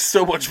 JFK is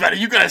so much better.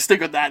 You gotta stick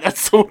with that. That's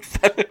so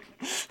much better.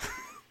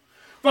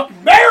 Fuck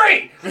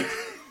Mary!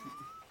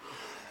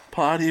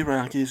 Party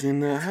rock is in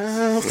the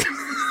house.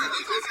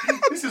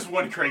 This is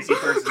one crazy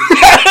person.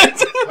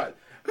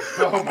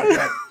 Oh my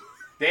god.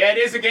 There it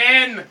is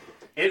again!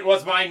 It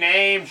was my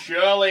name,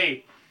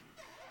 Shirley.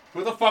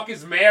 Who the fuck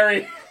is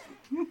Mary?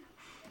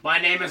 My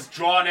name is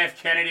John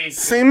F. Kennedy.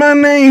 Say my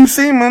name,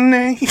 say my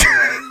name.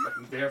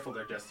 Fucking Therefore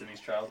their Destiny's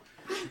Child.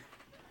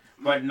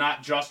 But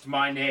not just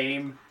my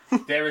name.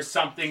 There is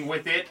something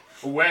with it,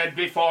 a word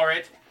before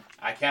it.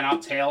 I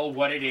cannot tell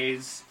what it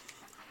is.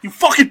 You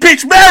fucking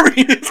bitch,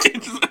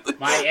 Mary!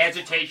 My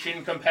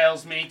agitation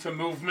compels me to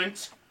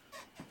movement,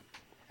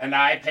 and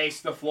I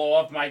pace the floor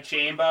of my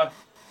chamber.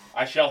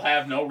 I shall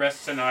have no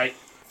rest tonight.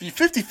 The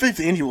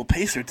 55th annual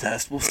Pacer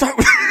test will start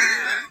with...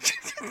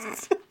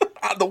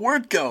 How'd the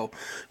word go?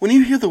 When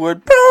you hear the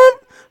word,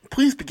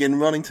 please begin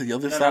running to the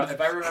other side.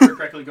 If I remember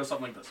correctly, it goes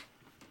something like this.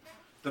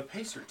 The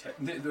Pacer test...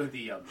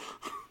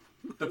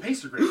 The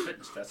Pacer Great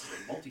Fitness Fest is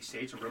a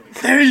multi-stage aerobic...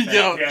 There you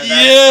go.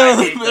 Yeah,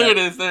 There it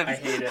is. I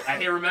hate it.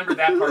 I remember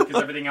that part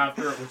because everything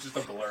after it was just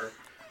a blur.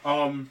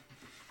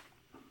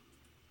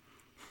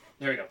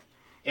 There we go.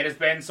 It has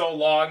been so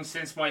long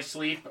since my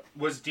sleep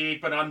was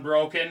deep and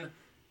unbroken.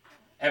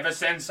 Ever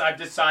since I've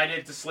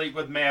decided to sleep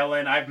with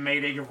Malin, I've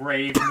made a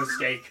grave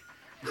mistake.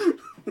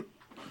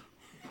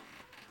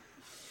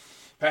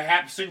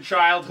 Perhaps in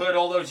childhood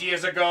all those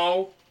years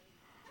ago...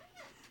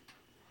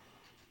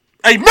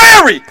 Hey,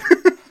 Mary!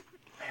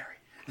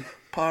 Mary.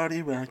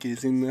 Party rock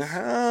is in the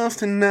house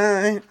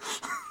tonight.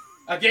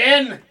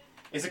 Again?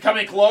 Is it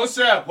coming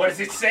closer? What is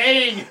it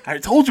saying? I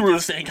told you what it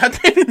was saying. God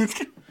damn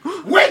it.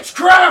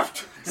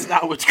 Witchcraft! It's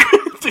not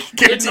witchcraft.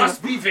 It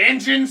must be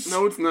vengeance.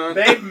 No, it's not.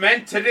 They've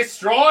meant to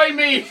destroy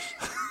me.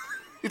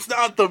 It's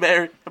not though,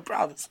 Mary. I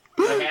promise.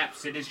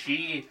 Perhaps it is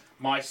she,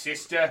 my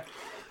sister,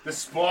 the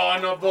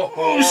spawn of the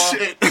whore, Oh,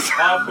 shit.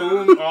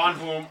 on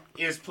whom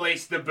is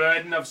placed the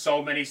burden of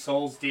so many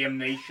souls'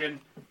 damnation.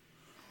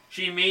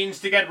 She means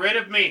to get rid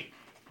of me.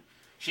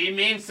 She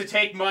means to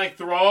take my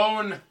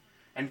throne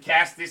and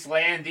cast this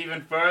land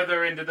even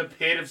further into the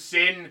pit of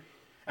sin,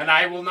 and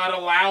I will not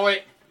allow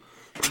it.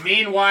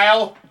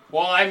 Meanwhile,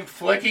 while I'm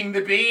flicking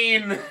the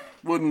bean,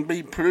 Wouldn't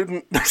be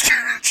prudent.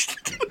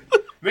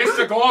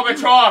 Mr.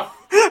 Gorbachev,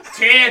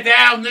 tear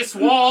down this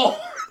wall.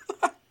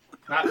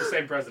 Not the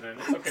same president.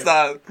 It's okay. It's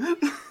not.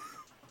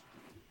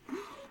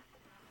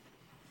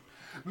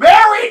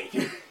 Mary!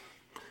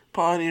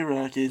 Party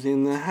rock is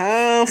in the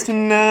house I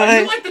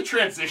tonight. do like the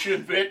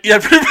transition bit. Yeah,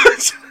 pretty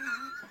much.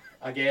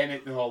 Again,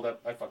 hold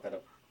up. I fucked that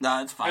up.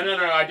 Nah, it's fine. No,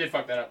 I did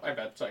fuck that up. I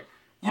bet. Sorry.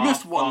 You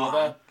missed one line.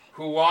 Father,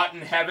 who art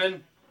in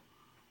heaven.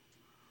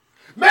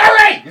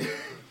 Mary!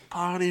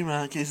 Party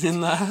Rock is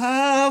in the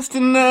house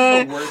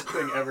tonight. The worst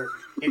thing ever.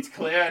 It's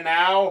clear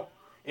now.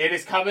 It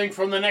is coming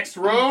from the next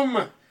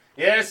room.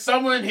 There's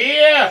someone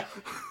here.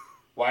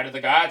 Why do the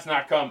guards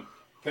not come?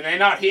 Can they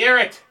not hear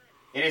it?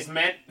 Is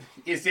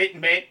it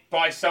meant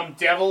by some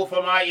devil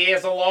for my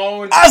ears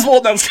alone?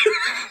 Oswald! No.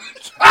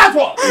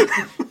 Oswald!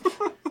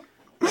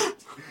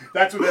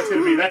 That's what that's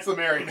going to be. That's the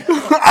Mary.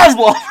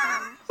 Oswald!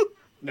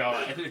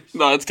 No.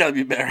 No, it's gotta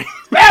be Mary.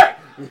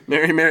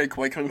 Mary! Mary,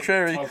 quite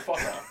contrary. Oh, fuck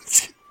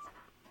off.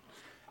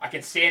 I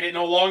can stand it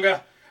no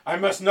longer. I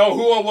must know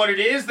who or what it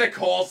is that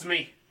calls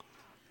me.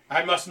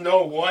 I must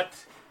know what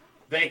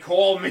they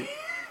call me.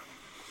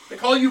 They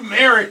call you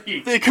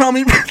Mary. They call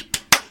me...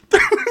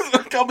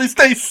 They call me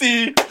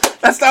Stacy.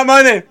 That's not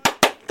my name.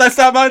 That's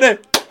not my name.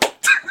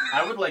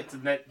 I would like to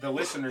let the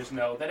listeners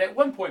know that at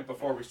one point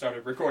before we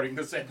started recording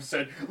this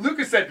episode,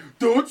 Lucas said,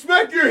 "Don't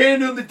smack your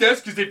hand on the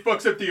desk because it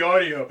fucks up the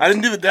audio." I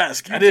didn't do the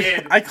desk. You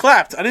did. I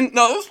clapped. I didn't...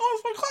 No, this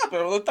was my clap.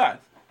 I let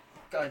that.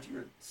 God,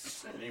 you're...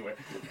 Anyway.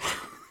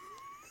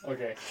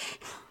 Okay.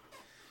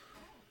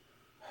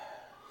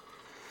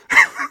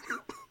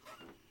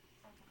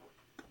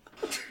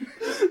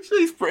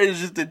 His brain is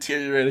just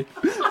deteriorating.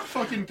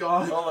 Fucking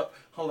God.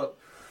 Hold up.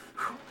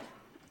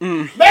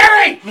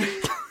 Mary!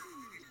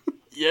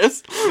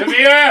 Yes? The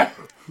mirror!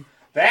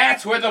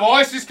 That's where the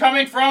voice is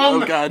coming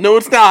from! Oh God, no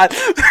it's not.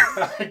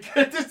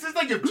 This is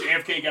like if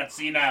JFK got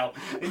senile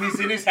and he's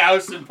in his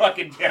house in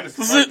fucking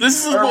Tennessee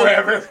This is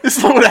wherever. This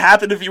is what would have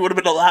happened if he would have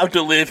been allowed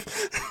to live.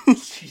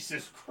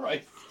 Jesus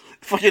Christ.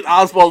 Fucking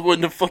Oswald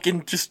wouldn't have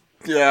fucking just...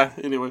 Yeah,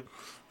 anyway.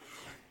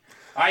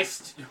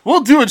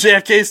 We'll do a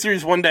JFK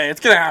series one day.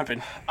 It's gonna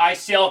happen. I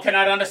still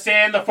cannot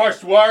understand the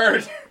first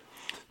word.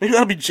 Maybe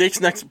that'll be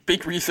Jake's next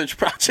big research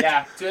project.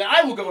 Yeah,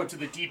 I will go into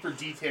the deeper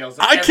details.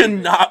 I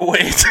cannot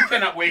wait. You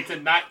cannot wait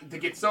to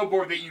get so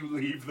bored that you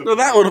leave the... No,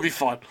 that one will be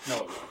fun.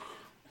 No.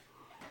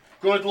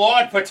 Good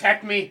Lord,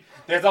 protect me.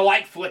 There's a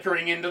light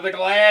flickering into the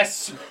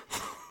glass.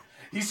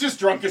 He's just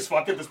drunk as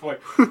fuck at this point.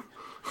 The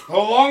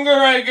longer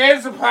I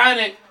gaze upon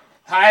it,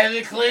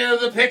 highly clear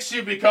the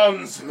picture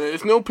becomes.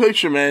 There's no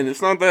picture, man.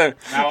 It's not there.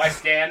 Now I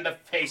stand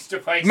face to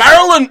face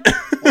Marilyn!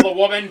 with a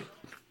woman.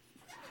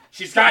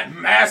 She's got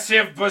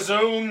massive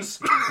bazooms.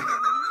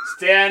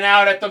 Staring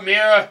out at the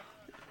mirror.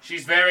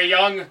 She's very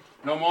young.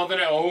 No more than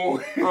Oh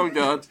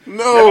God.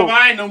 No. Never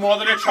mind, no more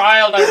than a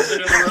child. I was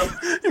in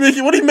the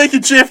room. What are you making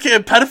JFK a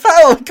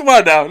pedophile? Come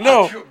on now.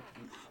 No.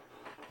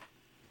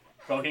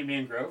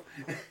 Bohemian Grove.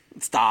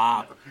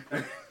 Stop.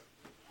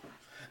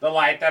 The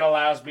light that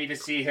allows me to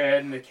see her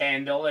in the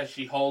candle as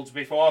she holds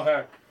before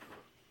her.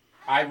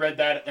 I read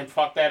that and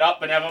fucked that up,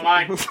 but never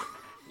mind.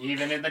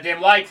 Even in the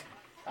dim light,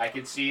 I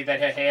can see that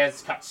her hair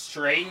is cut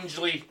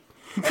strangely,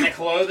 and her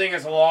clothing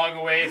is a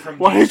long way from.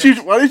 Why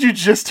did you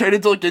just turn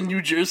into like a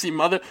New Jersey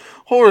mother?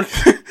 Or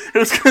it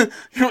was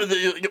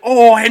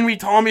Henry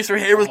Thomas. Her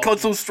hair was cut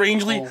so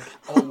strangely.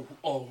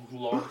 Oh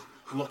Lord!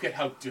 Look at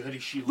how dirty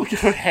she looks. Look at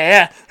her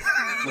hair.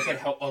 Look at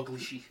how ugly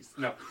she is.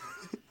 No.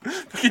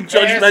 Fucking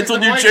judgmental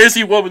New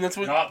Jersey woman. That's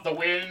what. Not the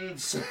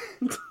winds.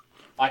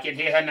 I can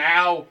hear her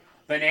now.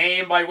 The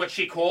name by which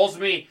she calls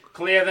me,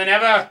 clearer than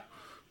ever.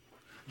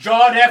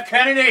 John F.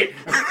 Kennedy!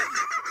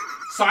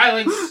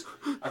 Silence!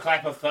 A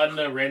clap of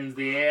thunder rends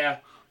the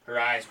air. Her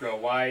eyes grow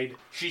wide.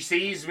 She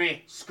sees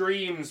me.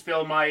 Screams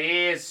fill my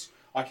ears.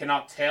 I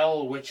cannot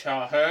tell which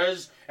are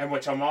hers and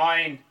which are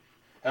mine.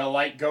 Her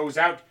light goes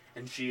out,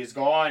 and she is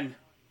gone.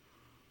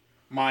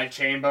 My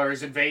chamber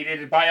is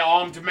invaded by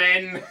armed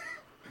men,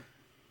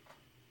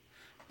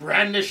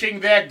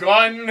 brandishing their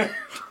gun.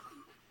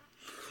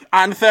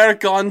 On their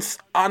guns,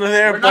 on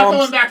their bombs. We're not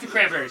going back to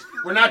cranberries.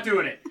 We're not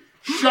doing it.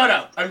 Shut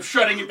up. I'm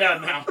shutting it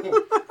down now.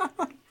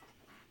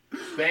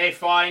 They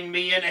find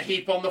me in a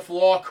heap on the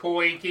floor,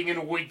 quaking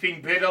and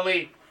weeping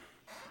bitterly.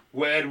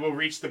 Word will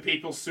reach the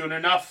people soon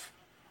enough.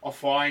 A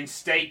fine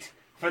state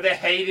for the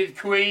hated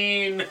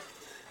queen.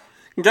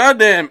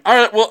 Goddamn.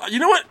 Alright, well, you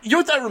know what? You know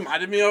what that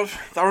reminded me of?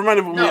 That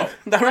reminded me I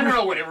don't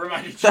know what it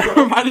reminded you That of.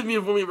 reminded me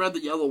of when we read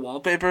The Yellow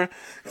Wallpaper.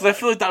 Because I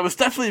feel like that was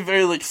definitely a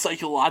very, like,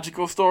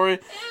 psychological story.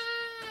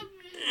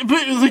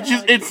 But it was like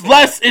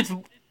it's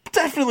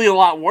definitely a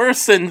lot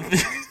worse than...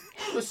 It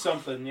was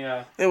something,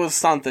 yeah. It was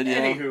something,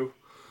 yeah. Anywho,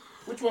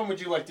 which one would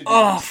you like to do?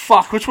 Oh,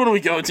 fuck. Which one are we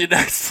going to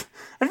next?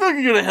 I feel like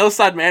we go to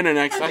Hillside Manor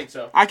next. I think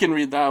so. I can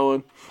read that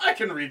one. I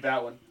can read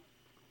that one.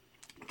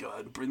 Go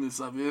ahead and bring this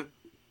up here.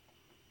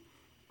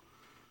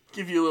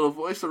 Give you a little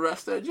voice to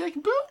rest there,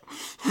 Jacob.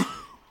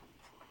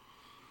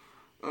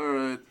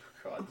 Alright.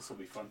 God, this will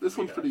be fun. This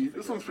one's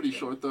pretty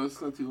short, though.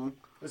 It's not too long.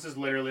 This is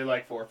literally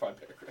like 4 or 5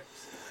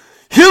 paragraphs.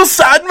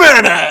 Hillside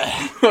Manor!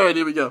 Alright,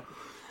 here we go.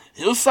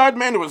 Hillside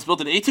Manor was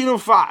built in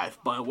 1805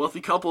 by a wealthy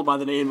couple by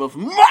the name of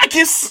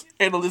Marcus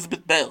and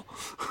Elizabeth Bell.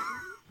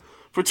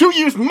 For 2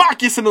 years,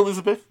 Marcus and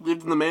Elizabeth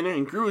lived in the manor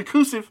and grew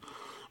reclusive,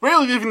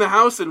 rarely leaving the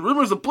house, and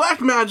rumors of black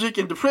magic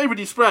and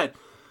depravity spread.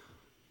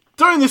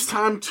 During this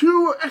time,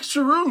 2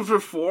 extra rooms were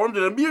formed,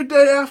 and a mere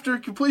day after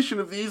completion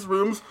of these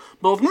rooms,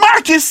 both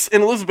Marcus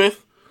and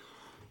Elizabeth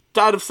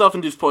died of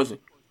self-induced poisoning.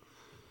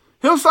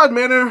 Hillside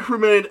Manor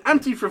remained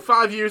empty for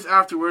 5 years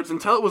afterwards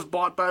until it was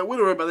bought by a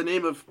widower by the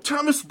name of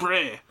Thomas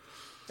Bray.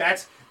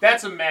 That's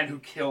a man who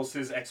kills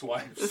his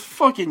ex-wives.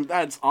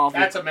 That's awful.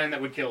 That's a man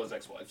that would kill his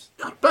ex-wives.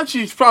 I bet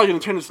he's probably going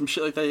to turn into some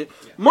shit like that. Yeah.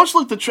 Much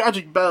like the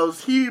tragic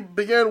Bells, he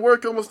began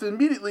work almost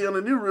immediately on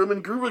a new room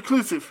and grew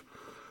reclusive,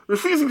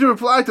 refusing to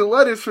reply to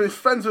letters from his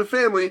friends or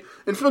family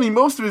and spending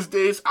most of his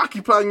days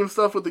occupying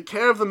himself with the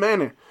care of the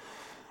manor.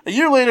 A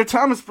year later,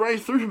 Thomas Bray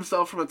threw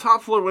himself from a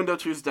top-floor window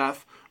to his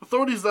death.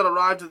 Authorities that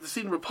arrived at the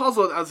scene were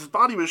puzzled as his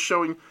body was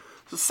showing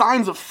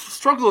signs of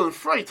struggle and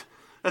fright,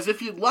 as if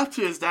he had leapt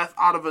to his death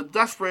out of a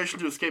desperation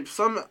to escape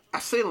some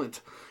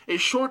assailant. A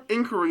short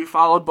inquiry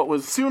followed, but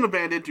was soon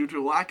abandoned due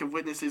to a lack of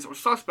witnesses or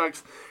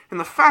suspects, and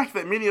the fact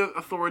that many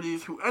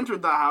authorities who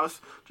entered the house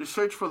to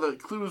search for the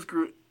clues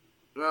grew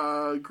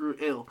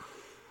ill.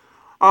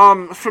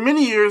 For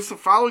many years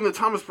following the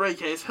Thomas Bray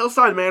case,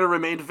 Hillside Manor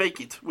remained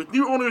vacant, with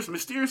new owners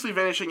mysteriously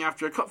vanishing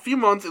after a few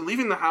months and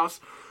leaving the house,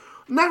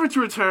 never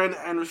to return,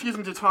 and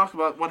refusing to talk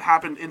about what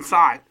happened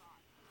inside.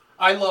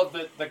 I love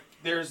that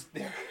there's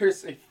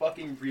a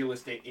fucking real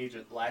estate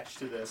agent latched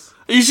to this.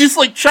 He's just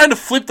like trying to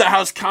flip the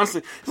house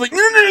constantly. He's like,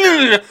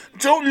 no,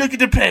 don't look at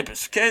the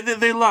papers, okay?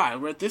 They lie,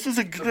 right? This is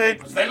a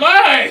great. They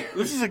lie.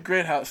 This is a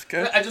great house,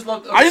 okay? I just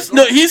love. Okay,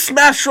 no. He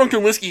smashed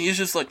Shrunken Whiskey. He's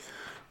just like,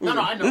 no,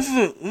 I know. This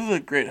is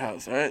a great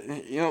house, all right?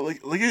 You know,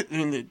 like look at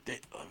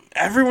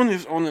everyone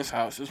who's owned this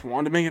house just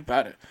wanted to make it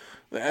better.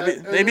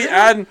 They be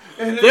adding,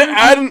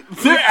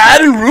 they're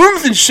adding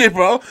rooms and shit,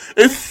 bro.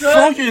 It's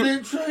fucking. They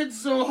tried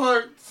so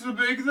hard to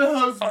make the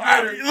house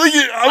better.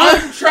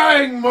 I'm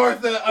trying,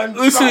 Martha.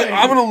 Listen, trying.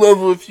 I'm gonna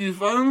level with you.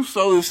 If I don't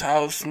sell this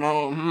house,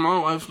 no, my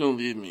wife's gonna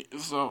leave me.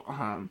 So,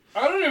 I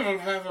don't even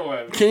have a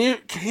wife. Can you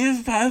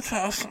buy this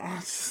house?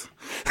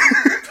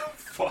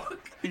 Fuck.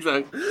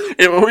 Exactly.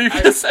 Yeah, what were you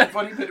gonna say? It's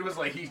funny that it was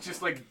like he's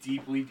just like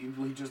deeply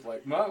just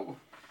like no.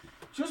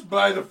 Just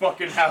buy the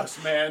fucking house,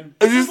 man.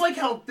 This is like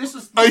how this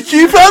is. I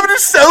keep having to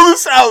sell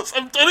this house.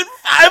 I've done it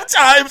 5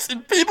 times,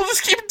 and people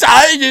just keep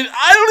dying. And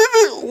I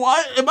don't even.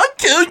 Why am I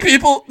killing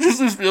people?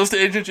 This real estate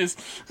agent just.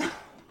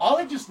 All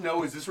I just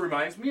know is this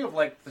reminds me of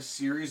like the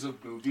series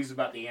of movies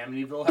about the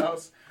Amityville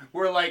house,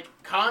 where like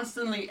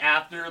constantly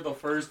after the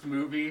first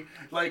movie,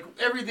 like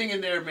everything in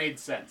there made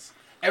sense.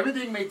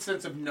 Everything made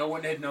sense if no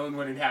one had known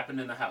what had happened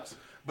in the house.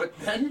 But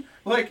then,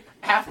 like,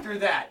 after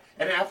that,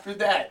 and after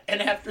that,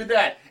 and after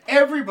that,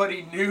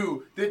 everybody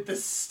knew that the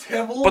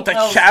devil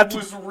house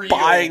was real.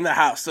 Buying the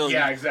house. So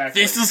yeah,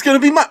 exactly. This is gonna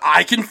be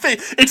I can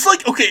fix. It's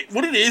like, okay,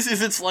 what it is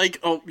it's like,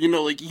 oh, you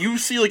know, like, you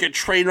see, like, a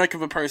train wreck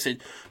of a person,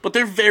 but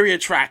they're very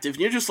attractive,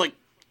 and you're just like,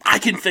 I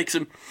can fix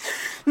him.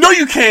 No,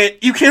 you can't.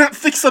 You cannot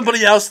fix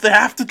somebody else. They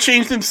have to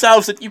change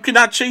themselves, and you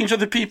cannot change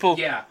other people.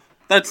 Yeah.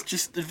 That's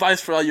just advice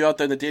for all you out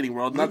there in the dating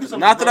world. Not that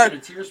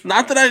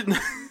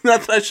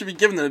I should be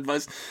giving that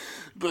advice.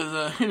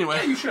 But anyway.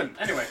 Yeah, you shouldn't.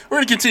 Anyway. We're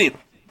going to continue.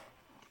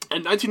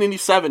 In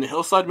 1987,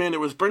 Hillside Manor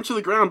was burnt to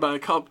the ground by a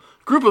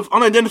group of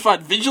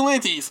unidentified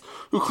vigilantes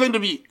who claimed to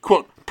be,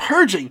 quote,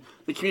 purging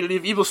the community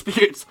of evil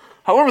spirits.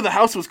 However, the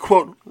house was,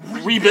 quote,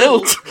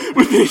 rebuilt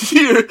within a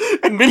year,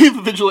 and many of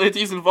the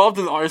vigilantes involved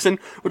in the arson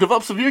would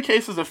develop severe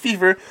cases of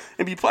fever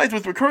and be plagued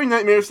with recurring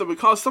nightmares that would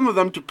cause some of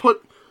them to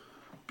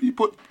be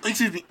put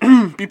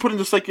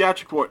into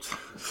psychiatric wards.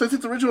 Since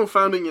its original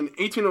founding in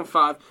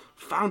 1805,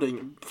 founding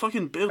in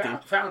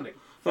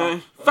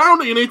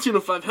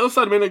 1805,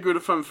 Hillside Manor grew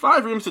from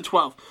 5 rooms to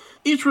 12.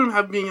 Each room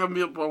being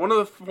built by one of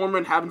the former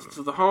inhabitants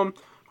of the home,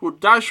 who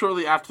would die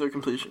shortly after their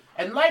completion.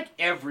 And like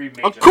every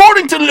major...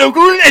 According to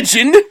local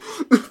legend,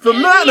 the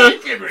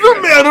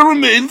manor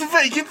remains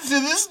vacant to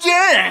this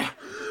day,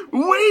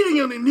 waiting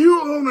on a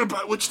new owner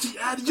by which to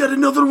add yet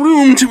another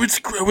room to its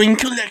growing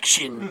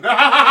collection.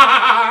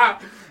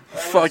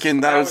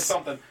 That was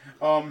something.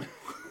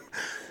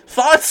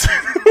 Thoughts?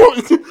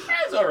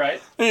 That's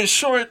alright. It was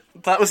short.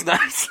 That was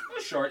nice. It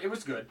was short. It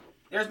was good.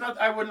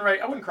 I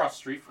wouldn't cross the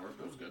street for it,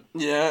 but it was good.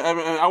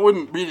 Yeah, I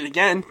wouldn't read it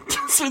again.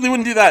 Certainly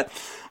wouldn't do that.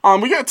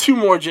 We got 2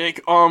 more,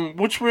 Jake.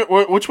 Which one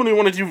do you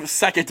want to do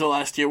second to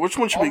last year? Which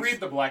one should we... I'll read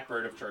The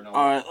Blackbird of Chernobyl.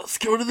 Alright, let's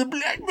go to The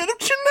Blackbird of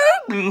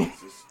Chernobyl. I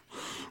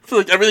feel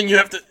like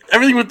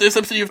everything with this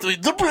episode you have to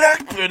read The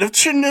Blackbird of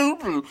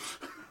Chernobyl.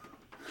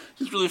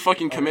 Just really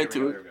fucking commit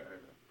to it.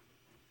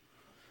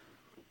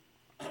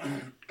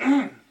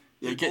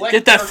 Yeah,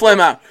 get that phlegm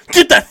out.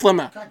 Get that phlegm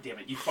out. God damn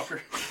it, you fucker.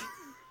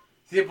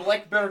 The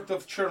Blackbird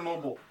of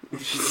Chernobyl.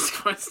 Jesus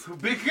Christ.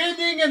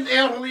 Beginning in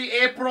early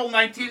April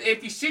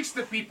 1986,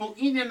 the people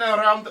in and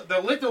around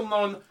the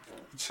little-known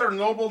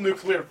Chernobyl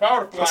nuclear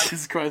power plant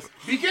Jesus Christ.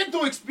 began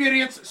to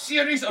experience a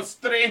series of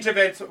strange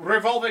events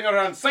revolving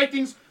around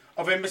sightings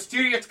of a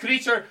mysterious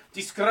creature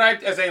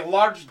described as a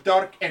large,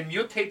 dark, and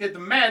mutated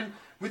man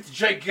with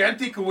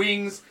gigantic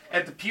wings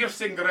and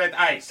piercing red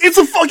eyes. It's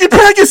a fucking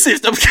Pegasus!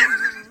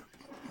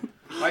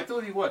 I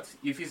tell you what,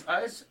 if his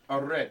eyes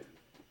are red,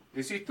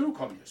 is he true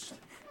communist?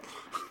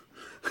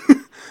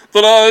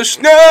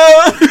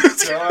 No!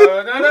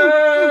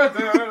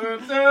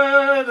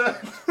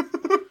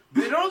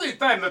 The only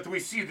time that we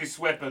see this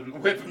weapon,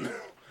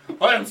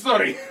 I am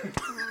sorry.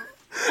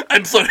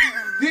 I'm sorry.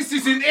 This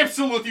is an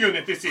absolute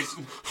unit, this is.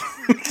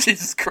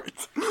 Jesus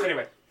Christ.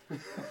 Anyway.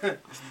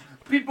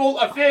 People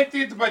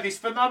affected by this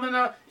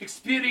phenomena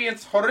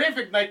experience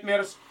horrific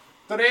nightmares,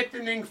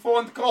 threatening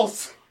phone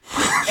calls,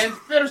 and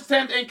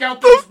first-hand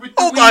encounters with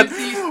Hold the on.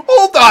 entities,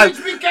 Hold on.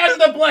 which began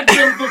the Black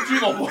Belt of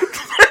Chernobyl.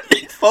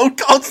 Phone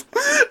calls.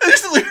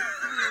 It's like,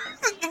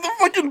 the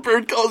fucking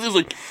bird calls is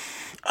like,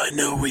 I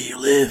know where you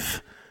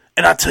live.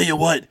 And I'll tell you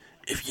what,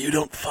 if you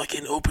don't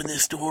fucking open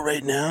this door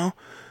right now,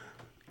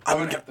 I'm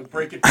gonna have to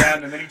break it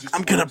down, and then he just.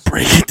 I'm gonna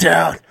break it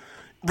down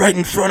right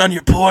in front on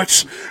your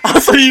porch.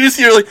 Also, you just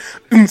hear like,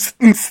 What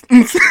does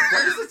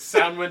it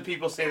sound when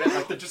people say that?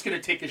 Like they're just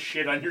gonna take a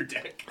shit on your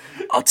deck.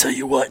 I'll tell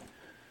you what,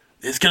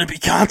 there's gonna be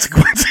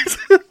consequences.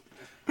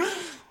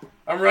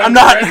 I'm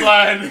not- the red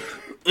line.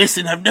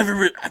 Listen, I've never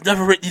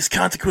written these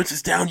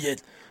consequences down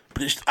yet,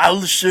 but I'll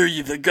assure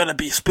you they're gonna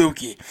be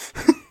spooky.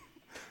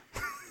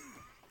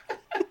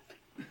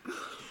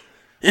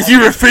 Is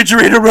your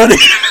refrigerator running?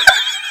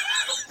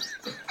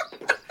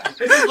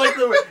 This is like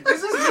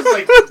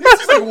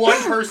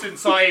one person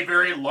saw a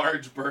very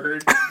large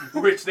bird,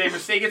 which they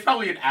mistake it's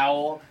probably an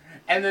owl,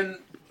 and then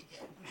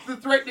the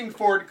threatening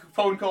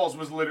phone calls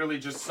was literally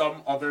just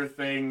some other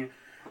thing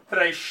that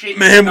I shit.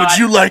 Ma'am, would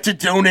you like to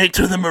donate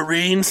to the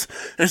Marines?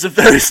 There's a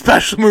very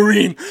special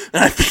Marine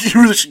that I think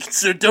you really should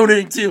consider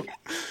donating to.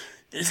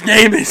 His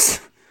name is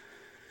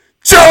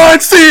John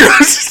Cena.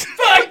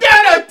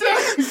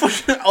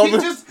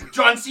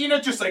 John Cena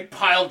just like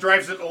pile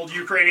drives an old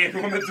Ukrainian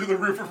woman through the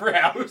roof of her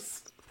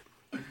house.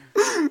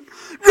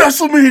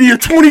 WrestleMania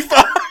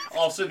 25.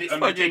 Also, the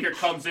Undertaker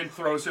comes in,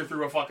 throws her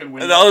through a fucking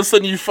window. And all of a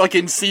sudden you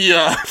fucking see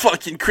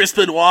fucking Chris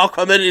Benoit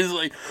come in and he's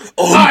like,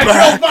 oh, I I'm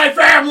killed back.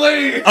 my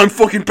family! I'm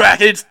fucking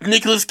back. And it's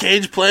Nicolas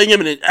Cage playing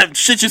him and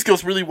shit just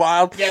goes really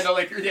wild. Yeah, no,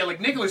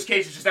 like Nicolas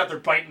Cage is just out there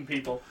biting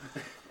people.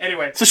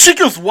 Anyway. So shit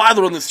goes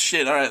wilder on this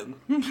shit, alright.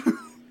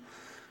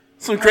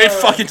 Some great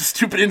fucking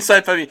stupid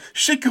insight by me.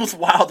 Shit goes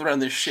wild around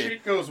this shit.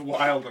 Shit goes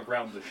wild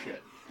around the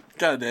shit.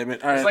 God damn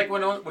it. Alright. It's like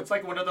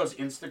one of those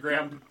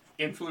Instagram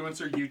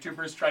influencer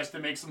YouTubers tries to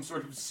make some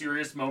sort of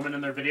serious moment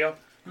in their video.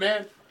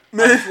 Man,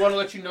 I just want to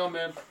let you know,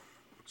 man.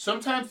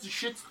 Sometimes the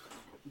shit's...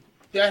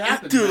 That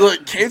happens, Dude, man.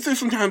 like, cancer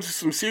sometimes is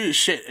some serious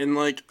shit. And,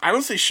 like, I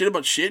don't say shit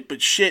about shit,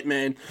 but shit,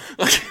 man.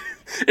 Like,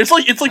 it's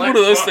like one of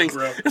those things.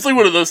 Bro. It's like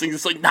one of those things.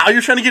 It's like, now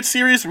you're trying to get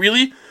serious?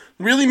 Really?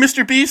 Really,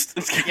 Mr. Beast?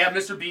 Yeah,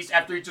 Mr. Beast,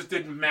 after he just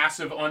did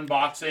massive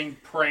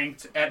unboxing,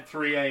 pranked at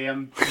 3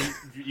 a.m.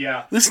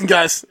 Yeah. Listen,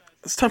 guys,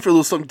 it's time for a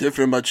little something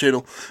different on my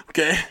channel,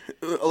 okay?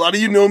 A lot of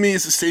you know me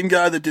as the same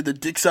guy that did the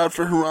Dicks Out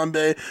for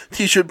Harambe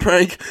t-shirt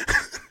prank.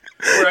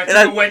 Where I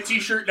took a wet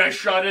t-shirt and I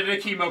shot it at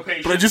a chemo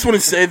patient. But I just want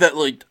to say that,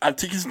 like, I've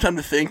taken some time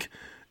to think,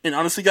 and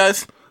honestly,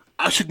 guys,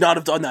 I should not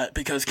have done that,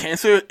 because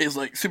cancer is,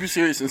 like, super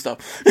serious and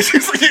stuff. It's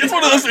just like, it's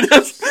one of those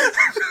things.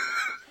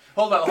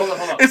 Hold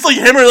on. It's like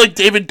him or, like,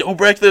 David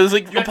Dobrik that was,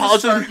 like,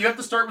 apologizing. You have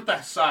to start with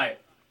the sigh.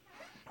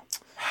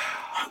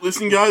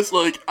 Listen, guys,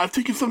 like, I've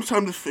taken some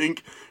time to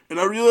think,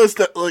 and I realized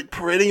that, like,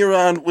 parading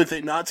around with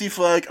a Nazi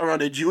flag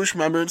around a Jewish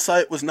remembrance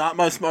site was not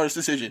my smartest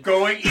decision.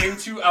 Going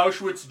into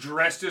Auschwitz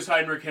dressed as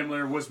Heinrich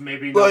Himmler was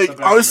maybe not the Like,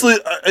 best. honestly,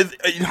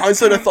 in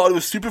hindsight, I thought it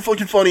was super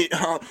fucking funny,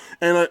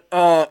 and,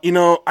 you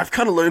know, I've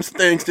kind of learned some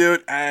things,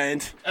 dude,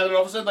 and then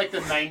all of a sudden, like, the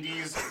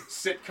 90s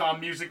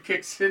sitcom music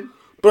kicks in.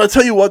 But I'll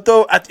tell you what,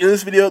 though, at the end of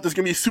this video, there's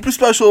gonna be a super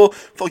special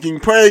fucking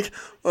prank,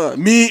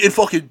 me and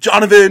fucking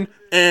Jonathan,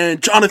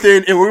 and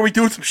we're gonna be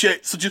doing some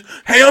shit, so just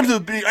hang on to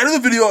the end of the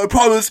video. I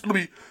promise it'll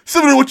be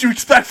similar to what you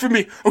expect from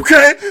me,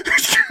 okay?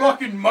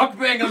 Fucking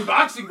mukbang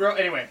unboxing, bro.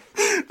 Anyway.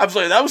 I'm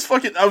sorry, that was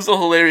a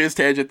hilarious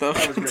tangent, though.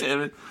 That was great.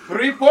 Damn it.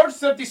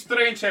 Reports of this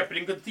strange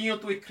happening continue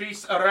to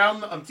increase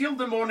around until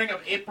the morning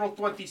of April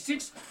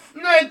 26,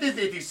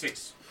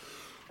 1986.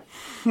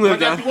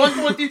 But at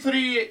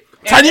 1:23...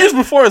 10 years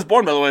before I was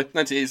born, by the way,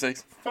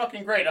 1986.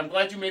 Fucking great. I'm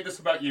glad you made this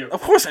about you.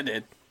 Of course I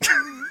did.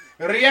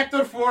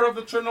 Reactor 4 of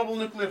the Chernobyl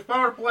nuclear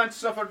power plant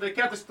suffered a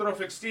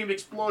catastrophic steam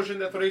explosion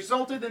that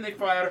resulted in a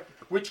fire,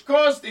 which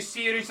caused a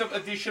series of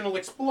additional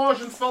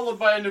explosions followed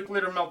by a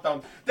nuclear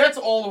meltdown. That's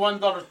all one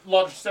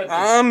large sentence.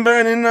 I'm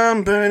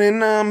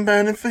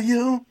burning for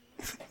you.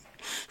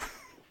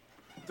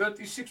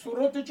 36 for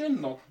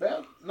rotogen, not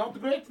bad, not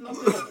great, not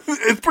terrible.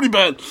 It's pretty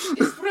bad.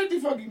 It's pretty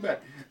fucking bad.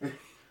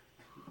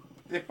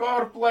 The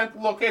power plant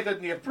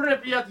located near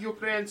Pripyat,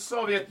 Ukraine,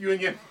 Soviet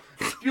Union,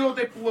 spewed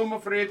a plume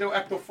of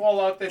radioactive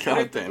fallout that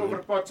drifted over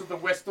parts of the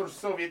Western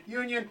Soviet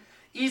Union,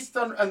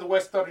 Eastern and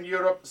Western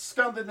Europe,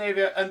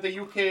 Scandinavia, and the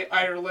UK,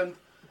 Ireland,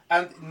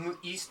 and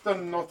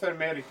Eastern North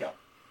America.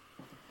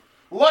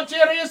 Large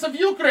areas of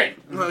Ukraine,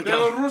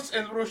 Belarus,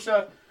 and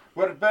Russia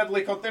were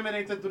badly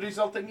contaminated,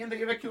 resulting in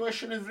the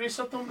evacuation and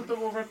resettlement of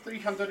over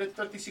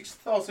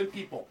 336,000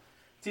 people.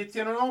 The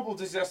Chernobyl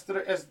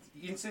disaster, as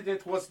the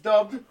incident was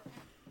dubbed,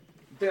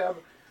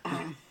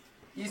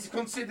 He's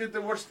considered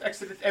the worst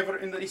accident ever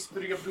in the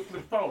history of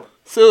nuclear power.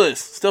 Still is.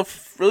 Still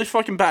really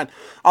fucking bad.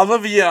 Although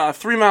the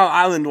 3 Mile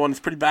Island one is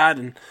pretty bad,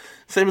 and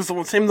same as the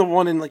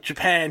one in like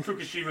Japan.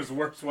 Fukushima's the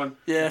worst one.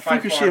 Yeah,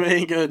 Fukushima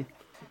ain't good.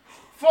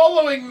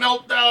 Following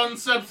meltdown,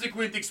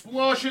 subsequent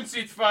explosions,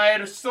 it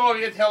fired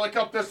Soviet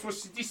helicopters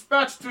was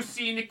dispatched to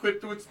scene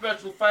equipped with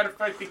special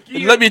firefighting gear.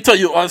 And let me tell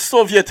you,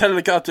 Soviet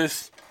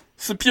helicopters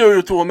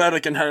superior to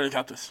American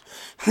helicopters.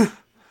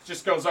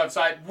 Just goes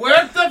outside.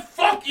 Where the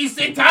fuck is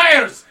the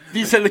tires?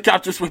 These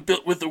helicopters were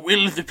built with the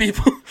will of the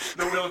people.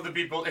 The will of the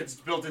people. It's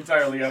built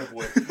entirely out of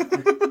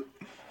wood.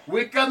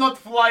 We cannot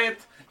fly it.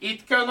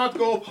 It cannot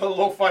go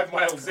below 5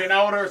 miles an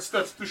hour. It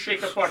starts to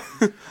shake apart.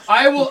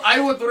 I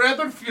would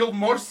rather feel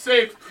more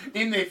safe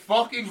in a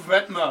fucking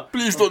Vietnam.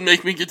 Please don't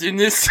make me get in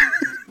this.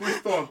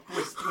 Please don't.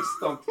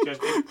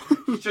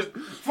 Just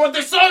for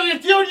the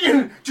Soviet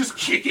Union. Just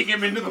kicking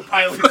him into the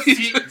pilot's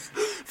seat.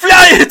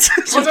 Fly it!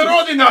 For the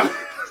Rodina.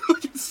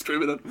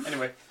 Screaming at him.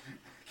 Anyway,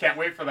 can't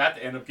wait for that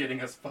to end up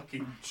getting us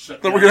fucking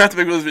shut Then down. we're gonna have to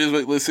make one of those videos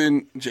like,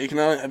 listen, Jake and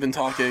I have been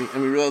talking,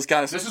 and we realized,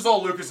 guys, This is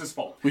all Lucas's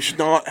fault. we should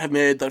not have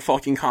made that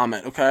fucking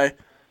comment, okay?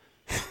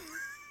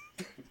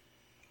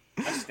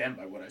 I stand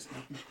by what I said.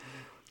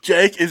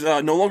 Jake is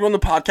no longer on the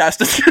podcast.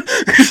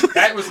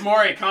 That was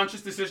more a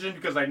conscious decision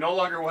because I no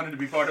longer wanted to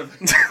be part of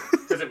it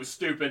because it was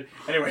stupid.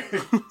 Anyway,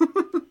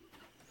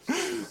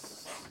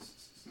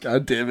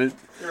 God damn it.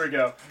 here we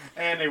go.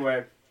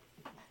 Anyway,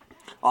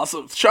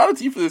 Also, shout out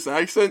to you for this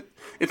accent.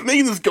 It's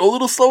making this go a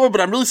little slower, but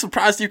I'm really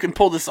surprised you can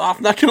pull this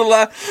off, not gonna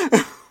lie.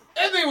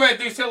 Anyway,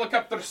 these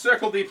helicopters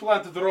circled the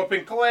plant,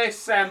 dropping clay,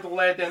 sand,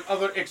 lead, and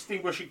other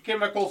extinguishing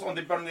chemicals on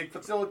the burning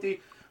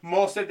facility.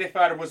 Most of the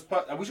fire was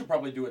put... We should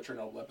probably do a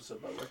Chernobyl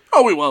episode, by the way.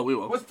 Oh, we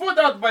will. Was put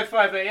out by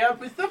 5 a.m.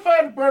 with the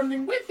fire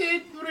burning with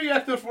it.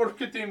 Reactors were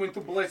continuing to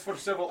blaze for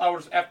several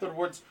hours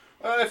afterwards.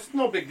 It's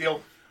no big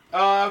deal.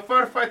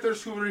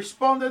 Firefighters who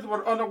responded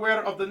were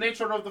unaware of the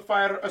nature of the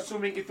fire,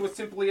 assuming it was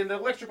simply an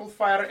electrical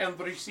fire, and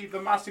received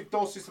a massive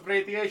doses of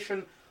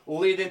radiation,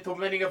 leading to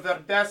many of their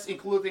deaths,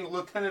 including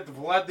Lieutenant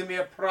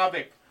Vladimir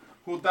Pravik,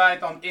 who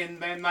died in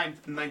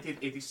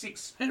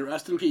 1986. Hey,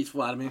 rest in peace,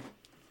 Vladimir.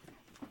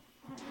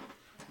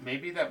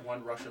 Maybe that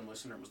one Russian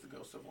listener was the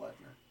ghost of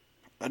Vladimir.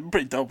 That'd be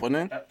pretty dope,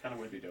 wouldn't it? That kind of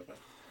would be dope.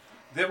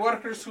 The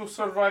workers who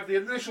survived the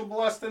initial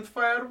blast and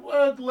fire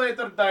would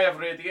later die of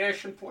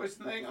radiation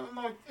poisoning.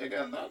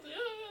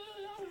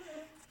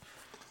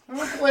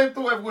 We claim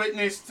to have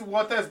witnessed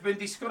what has been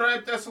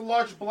described as a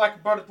large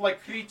black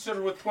bird-like creature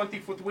with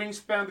 20-foot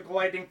wingspan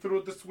gliding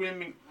through the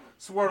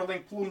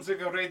swirling plumes of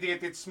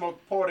irradiated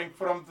smoke pouring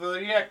from the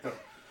reactor.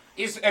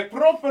 Is a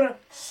proper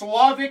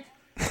Slavic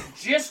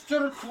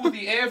gesture to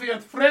the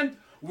avian friend.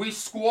 We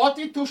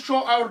squatted to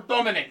show our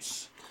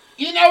dominance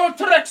in our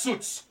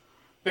tracksuits.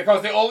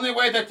 Because the only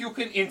way that you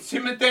can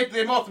intimidate the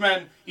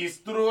Mothman is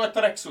through a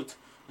tracksuit.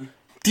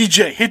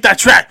 DJ, hit that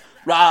track!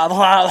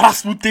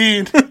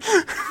 Rasputin!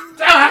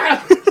 I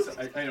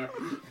know.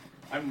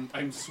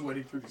 I'm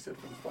sweating through these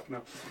headphones. Fuck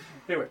no.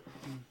 Anyway.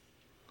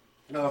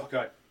 Oh,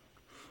 God.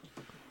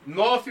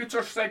 No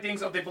future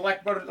sightings of the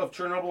Blackbird of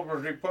Chernobyl were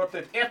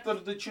reported after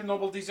the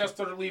Chernobyl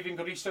disaster, leaving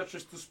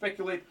researchers to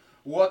speculate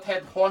what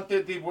had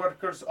haunted the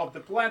workers of the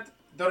plant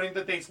during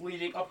the days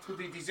leading up to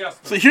the disaster.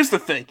 So here's the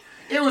thing.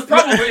 It was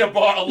probably a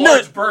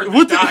large bird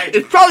that died.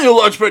 It's probably a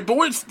large bird,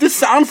 but this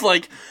sounds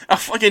like a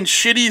fucking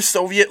shitty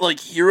Soviet, like,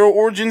 hero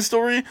origin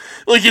story.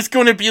 Like, it's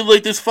gonna be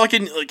like this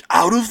fucking, like,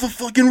 out of the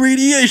fucking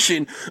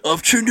radiation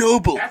of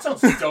Chernobyl. That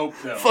sounds dope,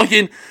 though.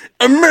 Fucking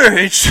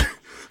emerged.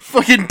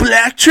 Fucking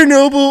black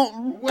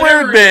Chernobyl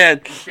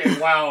Birdman. Okay,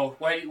 wow.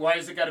 Why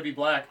is it gotta be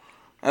black?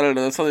 I don't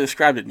know, that's how they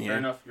described it in Fair here.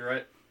 enough, you're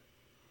right.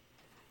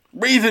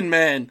 Raven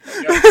Man.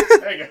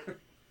 There you go.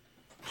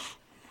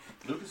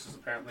 Lucas is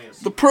apparently a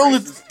The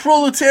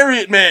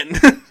proletariat man.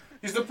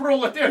 He's the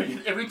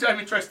proletariat. Every time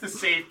he tries to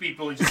save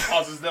people, he just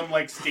causes them,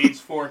 like, stage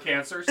 4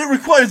 cancers. It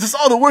requires us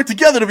all to work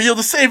together to be able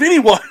to save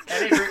anyone.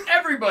 And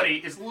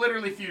everybody is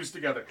literally fused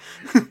together.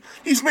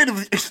 He's made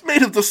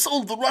of the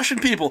soul of the Russian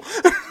people.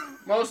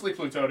 Mostly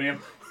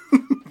plutonium.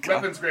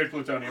 Weapons-grade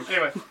plutonium.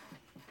 Anyway.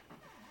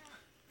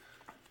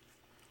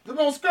 The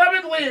most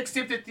commonly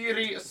accepted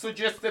theory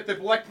suggests that the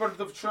Blackbird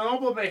of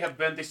Chernobyl may have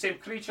been the same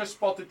creature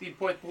spotted in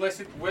Point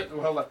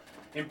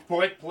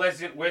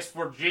Pleasant, West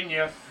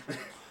Virginia.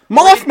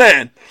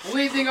 Mothman!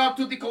 Leading up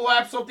to the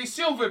collapse of the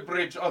Silver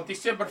Bridge on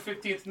December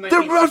 15th, 1968.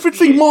 They're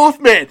referencing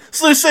Mothman.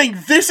 So they're saying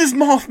this is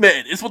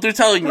Mothman, is what they're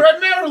telling you.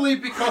 Primarily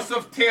because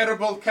of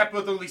terrible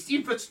capitalist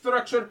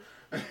infrastructure.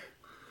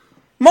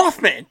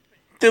 Mothman.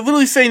 They're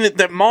literally saying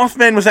that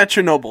Mothman was at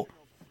Chernobyl.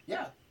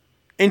 Yeah.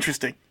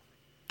 Interesting.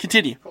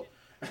 Continue. Cool.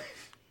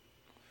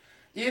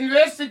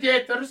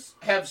 Investigators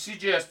have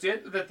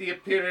suggested that the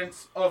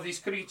appearance of this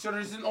creature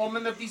is an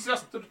omen of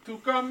disaster to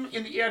come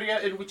in the area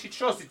in which it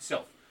shows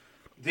itself.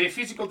 The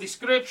physical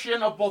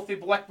description of both the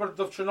Blackbird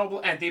of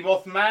Chernobyl and the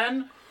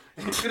Mothman,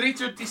 the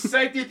creature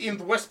sighted in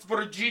West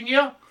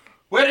Virginia.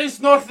 Where is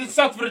North and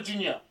South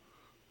Virginia?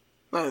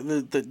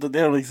 They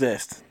don't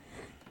exist.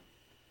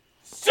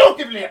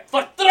 Сука, блядь!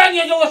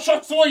 Фортрания дела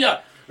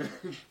шоцоя!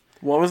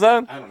 What was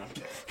that? I don't know.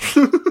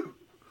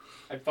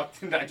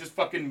 I just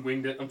fucking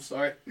winged it. I'm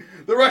sorry.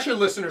 The Russian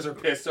listeners are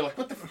pissed. They're like,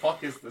 what the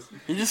fuck is this?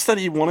 He just said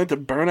he wanted to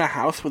burn a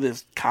house with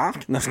his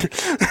cock?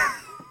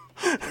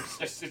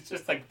 It's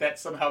just like that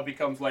somehow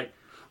becomes like,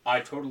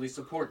 I totally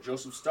support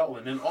Joseph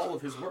Stalin in all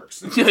of his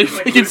works. Yeah,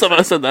 Like, he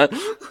somehow said that.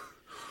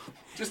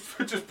 Just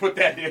put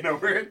that in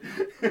over it.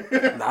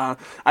 Nah,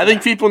 I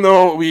think people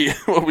know what we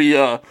think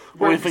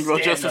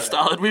about stand Joseph on it.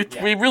 Stalin.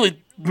 Yeah. We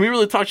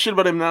really talked shit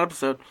about him in that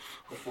episode.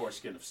 The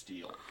foreskin of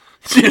steel.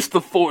 Just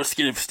the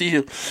foreskin of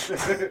steel.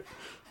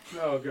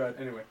 Oh god.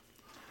 Anyway,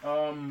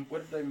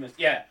 what did I miss?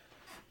 Yeah.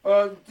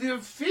 The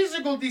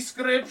physical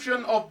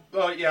description of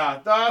and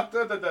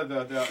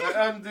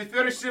the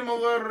very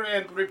similar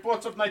and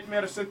reports of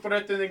nightmares and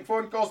threatening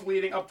phone calls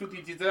leading up to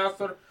the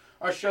disaster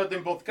are showed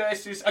in both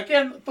cases.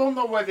 Again, don't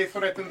know why they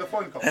threatened the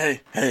phone call.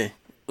 Hey,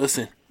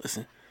 listen. Is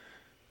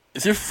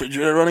your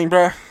refrigerator running,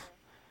 bro?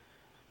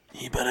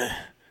 You better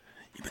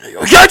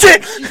go catch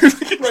it!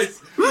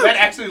 Christ, that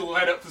actually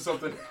led up to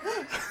something.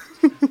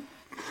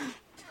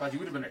 God, you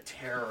would have been a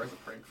terror as a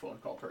prank phone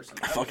call person.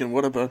 I fucking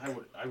would have been.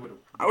 I would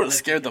have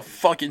scared the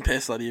fucking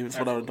piss out of you. That's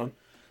what I would have done.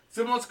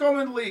 The most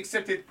commonly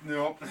accepted...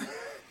 No.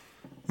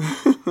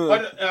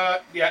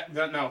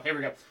 No, here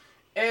we go.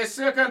 A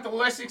second,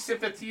 less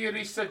accepted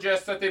theory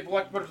suggests that the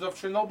blackbird of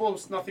Chernobyl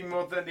was nothing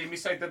more than the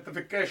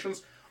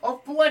misidentifications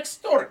of black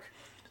stork,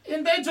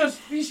 endangered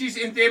species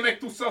endemic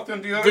to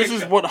southern Eurasia. This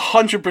is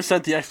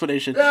 100% the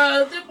explanation.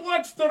 The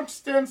black stork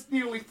stands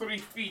nearly 3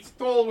 feet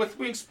tall with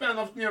wingspan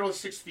of nearly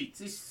 6 feet.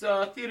 This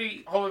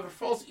theory, however,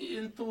 fails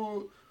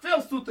to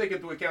take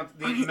into account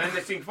the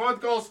menacing phone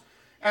calls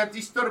and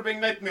disturbing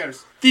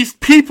nightmares. These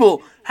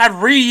people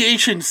have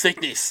radiation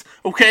sickness,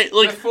 okay?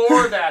 Like,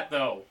 Before that,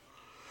 though.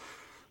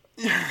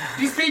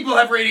 These people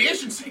have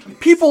radiation sickness.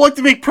 people like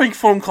to make prank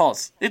phone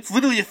calls. It's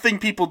literally a thing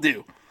people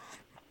do.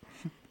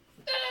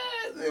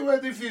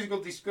 The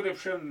physical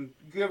description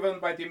given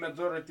by the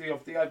majority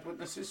of the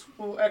eyewitnesses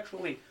who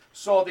actually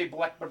saw the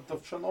blackbird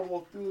of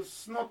Chernobyl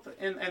does not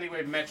in any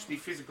way match the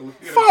physical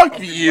appearance. Fuck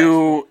of the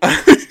you.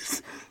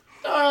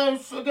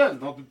 So again,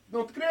 not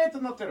great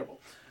and not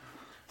terrible.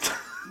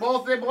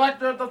 Both the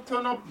blackbird of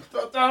Chernobyl,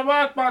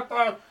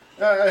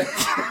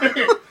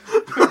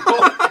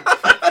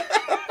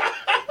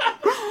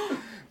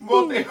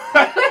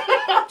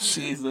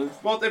 Jesus.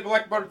 both the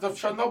blackbirds of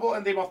Chernobyl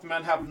and the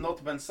Mothman have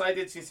not been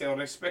sighted since their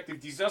respective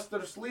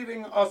disasters,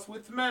 leaving us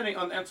with many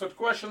unanswered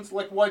questions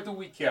like why do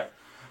we care?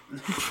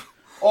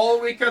 All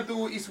we can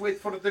do is wait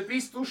for the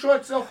beast to show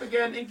itself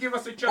again and give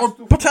us a chance Or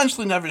to...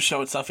 potentially never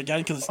show itself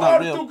again because it's not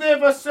Or real. to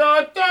give us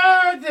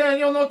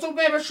to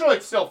maybe show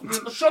itself.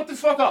 Shut the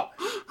fuck up.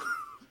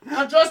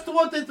 And just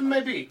what it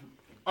may be.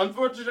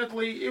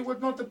 Unfortunately, it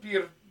would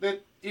appear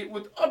that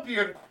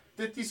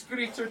this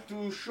creature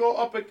to show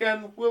up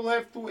again will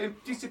have to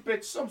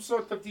anticipate some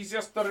sort of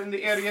disaster in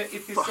the area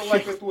it is so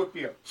likely to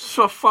appear.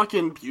 So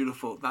fucking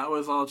beautiful. That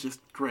was all just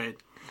great.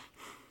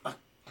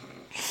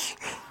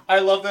 I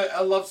love that.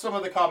 I love some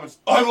of the comments.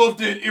 I loved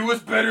it. It was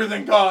better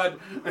than God.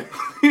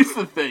 Here's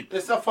the thing.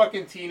 It's a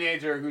fucking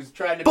teenager who's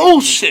trying to...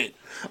 Bullshit.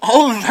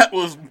 All of that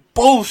was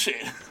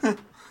bullshit.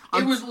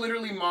 It was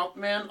literally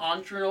Mothman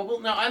on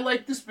Chernobyl. Now, I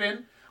like the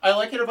spin. I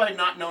like it if I had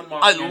not known Mothman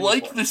I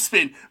like before. the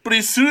spin, but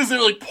as soon as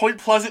they're like Point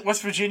Pleasant,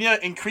 West Virginia,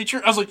 and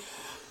Creature, I was like,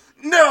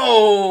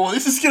 no,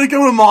 this is gonna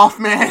go to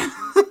Mothman.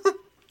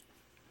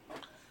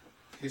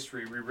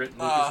 History rewritten.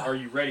 Lucas, are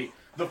you ready?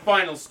 The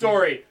final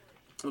story.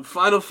 The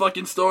final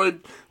fucking story,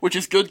 which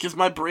is good because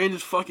my brain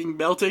is fucking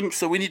melting,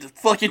 so we need to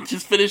fucking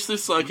just finish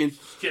this so I can...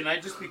 Can I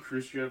just be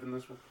Khrushchev in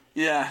this one?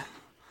 Yeah.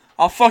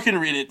 I'll fucking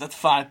read it, that's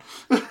fine.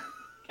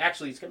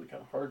 Actually, it's gonna be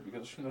kind of hard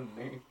because there's no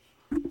name.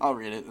 I'll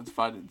read it, that's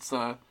fine.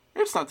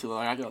 It's not too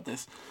long, I got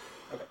this.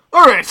 Okay.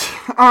 Alright,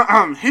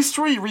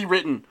 history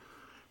rewritten.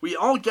 We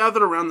all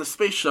gathered around the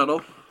space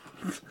shuttle.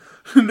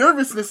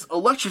 Nervousness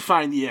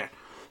electrifying the air.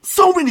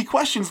 So many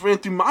questions ran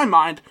through my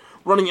mind,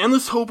 running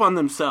endless hope on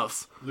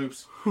themselves.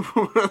 Loops.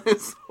 Well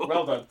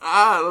done.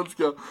 Let's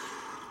go.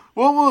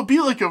 What will it be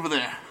like over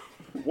there?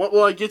 What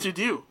will I get to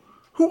do?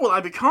 Who will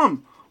I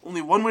become?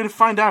 Only one way to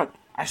find out.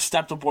 I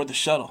stepped aboard the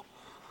shuttle.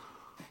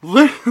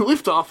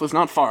 Liftoff was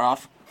not far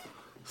off.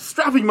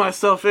 Strapping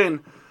myself in,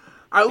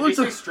 I Did looked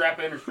you say strap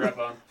in or strap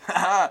on?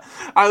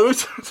 I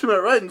looked to my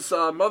right and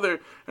saw a mother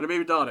and a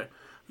baby daughter.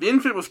 The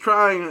infant was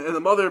crying, and the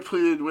mother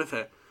pleaded with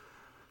her.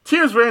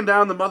 Tears ran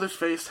down the mother's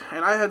face,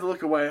 and I had to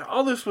look away.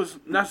 All this was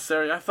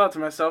necessary, I thought to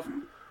myself.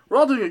 We're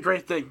all doing a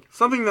great thing,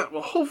 something that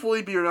will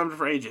hopefully be remembered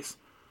for ages.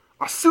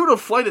 A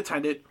pseudo-flight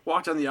attendant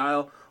walked down the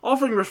aisle,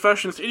 offering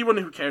refreshments to anyone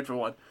who cared for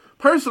one.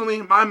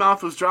 Personally, my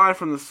mouth was dry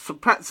from the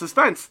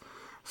suspense,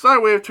 so I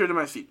waved her to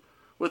my seat.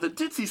 With a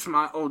ditzy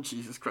smile, oh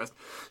Jesus Christ,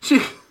 she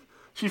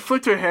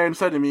flicked her hair and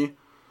said to me,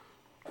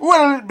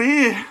 "What'll it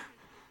be?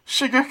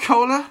 Sugar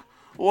cola,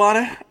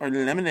 water, or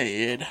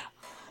lemonade?"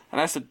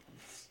 And I said,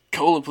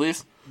 "Cola,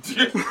 please."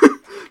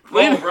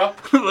 bro.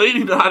 The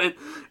lady nodded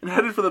and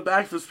headed for the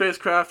back of the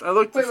spacecraft. I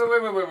looked. Wait.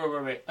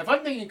 If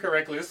I'm thinking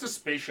correctly, this is a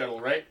space shuttle,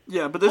 right?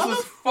 Yeah, but this How is.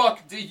 the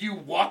fuck do you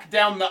walk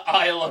down the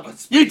aisle of a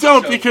space You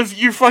don't shuttle? because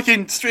you're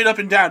fucking straight up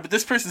and down. But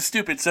this person's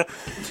stupid. So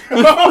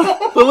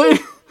the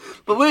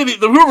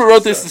whoever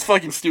wrote this is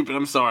fucking stupid.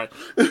 I'm sorry.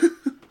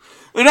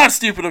 They're not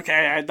stupid,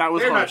 okay? That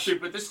was They're not harsh.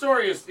 stupid. The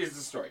story is the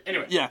story.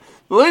 Anyway. Yeah.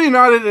 The lady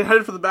nodded and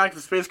headed for the back of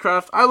the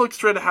spacecraft. I looked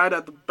straight ahead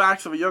at the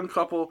backs of a young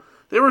couple.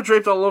 They were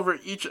draped all over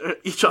each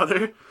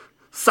other,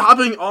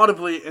 sobbing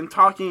audibly and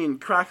talking in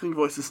crackling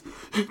voices.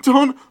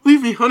 Don't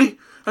leave me, honey.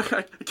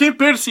 I can't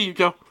bear to see you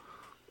go.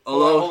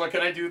 Hello? Hold on,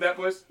 can I do that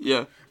voice?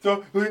 Yeah.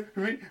 Don't leave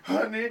me,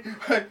 honey.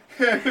 I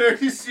can't bear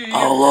to see you.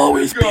 I'll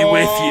always be go.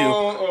 with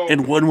you.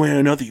 In one way or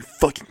another, you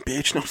fucking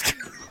bitch. No, I'm just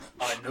kidding.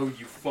 I know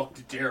you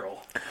fucked Daryl.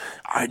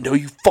 I know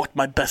you fucked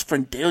my best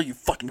friend Dale, you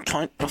fucking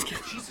cunt. I was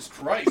kidding. Jesus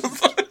Christ.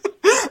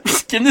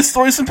 Just giving this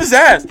story some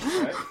pizzazz.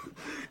 Right?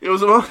 It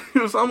was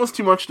almost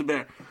too much to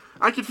bear.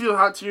 I could feel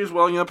hot tears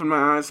welling up in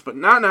my eyes, but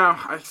not now.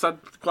 I said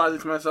quietly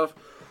to myself,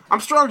 I'm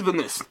stronger than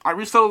this. I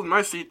resettled in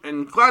my seat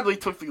and gladly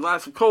took the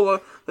glass of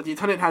cola that the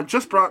attendant had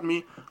just brought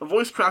me. A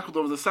voice crackled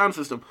over the sound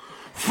system.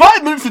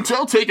 5 minutes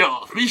until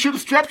takeoff. Be sure to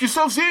strap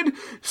yourselves in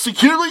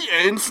securely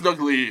and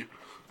snugly.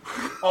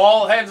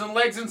 All hands and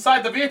legs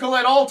inside the vehicle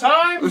at all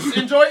times.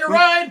 Enjoy your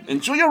ride.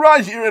 Enjoy your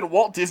ride here at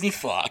Walt Disney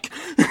Fuck.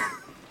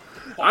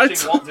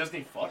 Watching Walt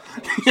Disney fuck.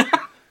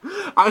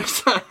 I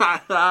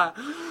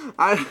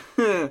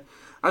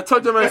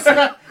tugged at my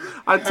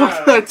I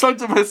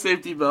tugged at my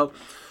safety belt.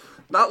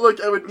 Not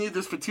like I would need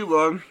this for too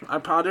long, I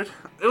pondered.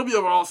 It'll be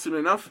over all soon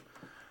enough.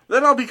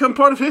 Then I'll become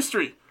part of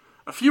history.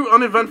 A few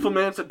uneventful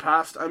minutes had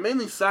passed. I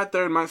mainly sat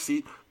there in my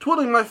seat,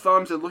 twiddling my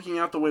thumbs and looking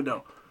out the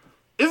window.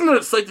 Isn't it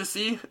a sight to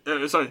see?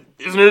 Isn't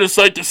it a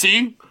sight to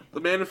see? The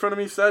man in front of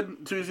me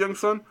said to his young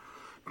son.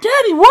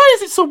 Daddy, why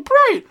is it so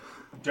bright?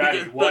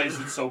 Daddy, why is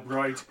it so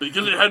bright?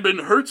 Because it had been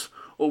hurt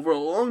over a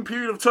long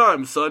period of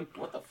time, son.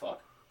 What the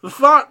fuck? The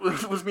thought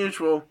was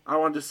mutual, I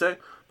wanted to say,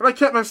 but I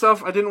kept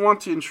myself. I didn't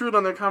want to intrude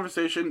on their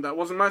conversation. That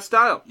wasn't my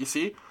style, you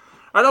see.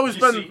 I'd always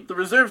been the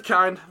reserved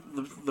kind,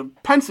 the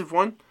pensive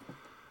one.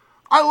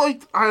 I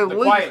liked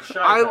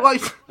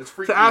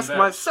to ask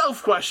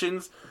myself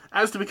questions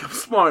as to become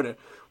smarter.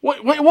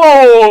 Wait,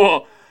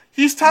 whoa!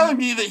 He's telling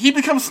me that he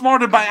becomes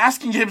smarter by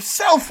asking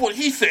himself what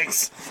he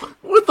thinks.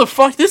 What the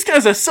fuck? This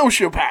guy's a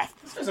sociopath.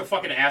 This guy's a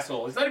fucking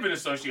asshole. He's not even a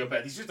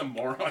sociopath. He's just a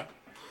moron.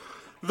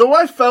 Though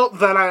I felt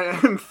that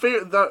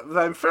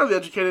I'm fairly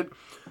educated,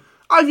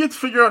 I've yet to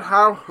figure out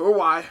how or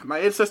why my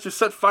ancestors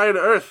set fire to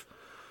Earth.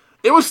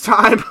 It was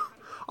time.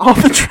 All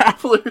the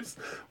travelers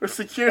were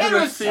secured in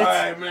their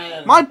seats.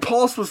 Man. My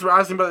pulse was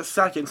rising by the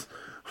seconds.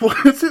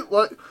 What is it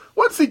like?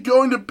 What's it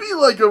going to be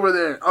like over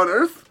there on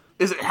Earth?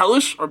 Is it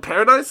hellish or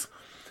paradise?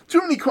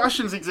 Too many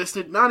questions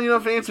existed, not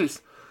enough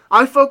answers.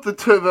 I felt the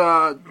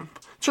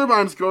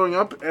turbines going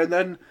up, and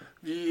then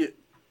the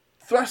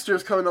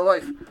thrusters coming to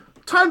life.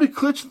 Time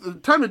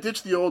to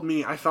ditch the old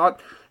me, I thought,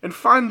 and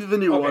find the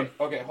new one.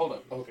 Okay, hold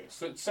up. Okay,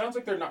 so it sounds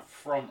like they're not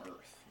from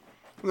Earth.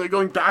 They're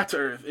going back to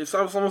Earth. It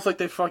sounds almost like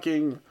they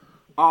fucking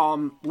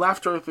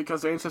left Earth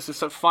because their ancestors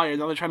set fire.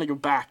 Now they're trying to go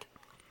back.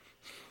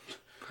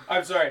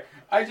 I'm sorry.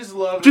 I just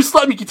love. Just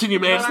let me continue,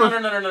 man.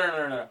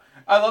 No.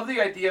 I love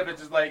the idea of it.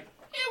 Just like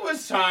it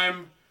was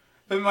time.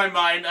 In my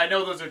mind, I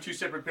know those are two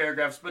separate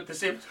paragraphs, but at the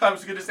same time, I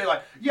was going to say,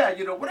 like, yeah,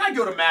 you know, when I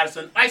go to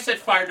Madison, I set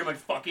fire to my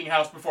fucking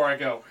house before I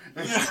go.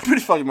 Yeah,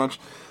 pretty fucking much.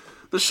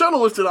 The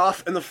shuttle lifted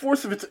off, and the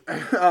force of its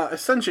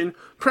ascension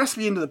pressed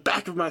me into the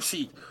back of my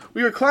seat.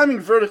 We were climbing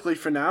vertically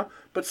for now,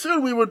 but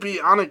soon we would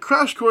be on a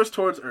crash course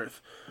towards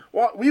Earth.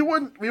 Well, we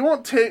won't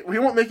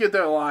make it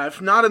there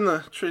alive, not in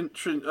the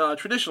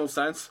traditional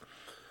sense.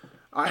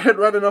 I had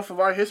read enough of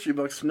our history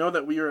books to know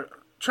that we were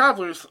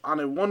travelers on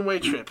a one-way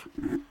trip.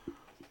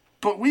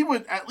 But we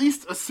would at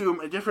least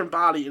assume a different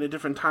body in a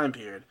different time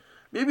period.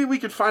 Maybe we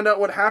could find out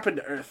what happened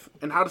to Earth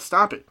and how to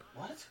stop it.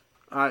 What?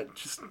 I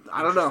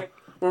don't know.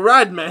 We're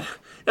riding, man.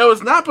 It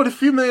was not but a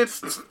few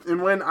minutes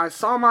and when I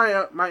saw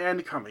my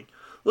end coming.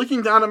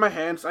 Looking down at my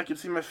hands, I could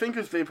see my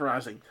fingers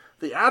vaporizing,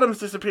 the atoms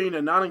disappearing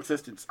into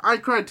non-existence. I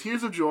cried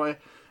tears of joy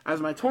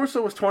as my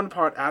torso was torn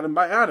apart atom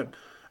by atom.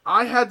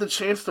 I had the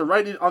chance to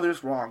right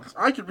others' wrongs.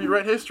 I could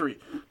rewrite history,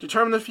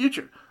 determine the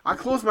future. I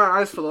closed my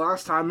eyes for the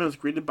last time and was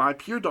greeted by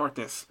pure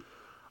darkness.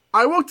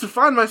 I woke to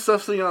find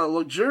myself sitting on a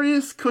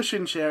luxurious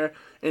cushion chair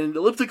in an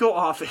elliptical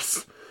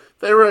office.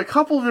 There were a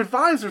couple of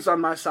advisors on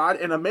my side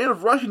and a man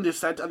of Russian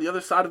descent on the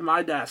other side of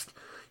my desk.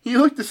 He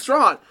looked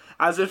distraught,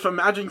 as if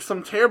imagining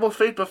some terrible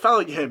fate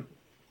befalling him.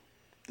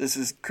 This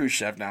is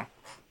Khrushchev now.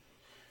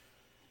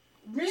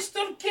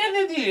 Mr.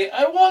 Kennedy,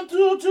 I want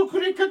you to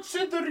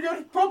reconsider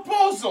your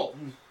proposal.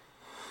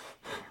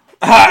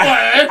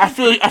 I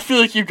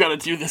feel like you've got to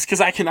do this because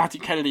I cannot do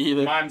Kennedy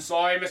either. I'm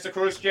sorry, Mr.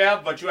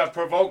 Khrushchev, but you have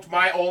provoked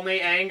my only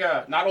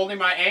anger. Not only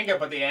my anger,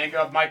 but the anger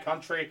of my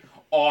country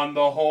on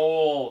the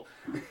whole.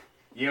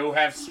 You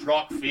have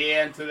struck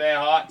fear into their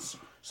hearts,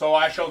 so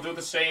I shall do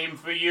the same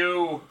for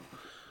you.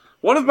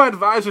 One of my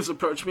advisors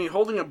approached me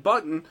holding a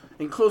button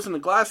and closing a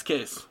glass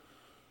case.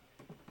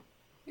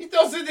 It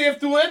doesn't have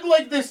to end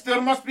like this. There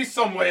must be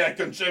some way I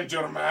can change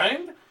your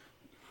mind.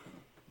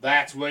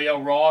 That's where you're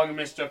wrong,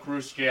 Mr.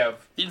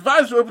 Khrushchev. The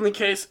advisor opened the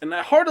case, and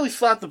I heartily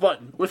slapped the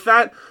button. With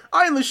that,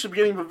 I unleashed the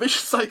beginning of a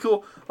vicious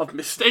cycle of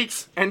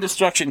mistakes and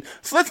destruction.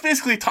 So that's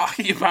basically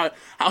talking about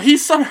how he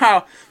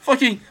somehow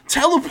fucking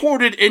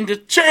teleported into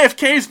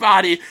JFK's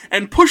body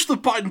and pushed the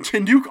button to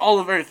nuke all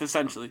of Earth,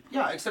 essentially.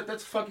 Yeah, except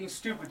that's fucking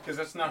stupid, because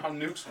that's not how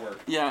nukes work.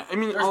 Yeah, I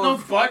mean... There's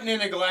no button in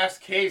a glass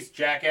case,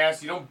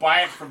 jackass. You don't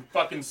buy it from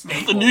fucking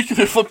Staples. The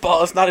nuclear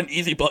football is not an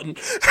easy button.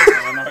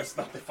 No, it's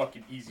not the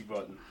fucking easy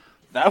button.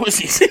 That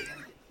was easy.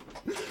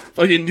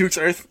 Fucking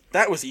nukes Earth.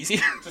 That was easy.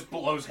 Just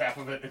blows half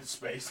of it in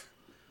space.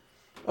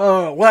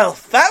 Oh, well,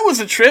 that was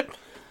a trip.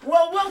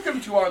 Well, welcome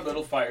to our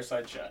little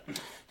fireside chat.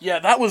 Yeah,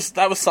 that was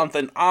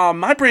something.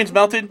 My brain's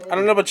melted. I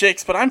don't know about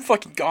Jake's, but I'm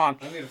fucking gone.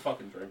 I need a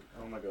fucking drink.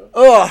 Oh my god.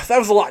 Ugh, that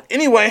was a lot.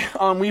 Anyway,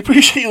 we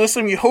appreciate you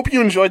listening. We hope you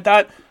enjoyed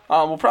that.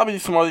 We'll probably do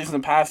some more of these in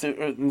the past, or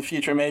in the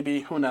future, maybe.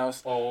 Who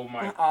knows? Oh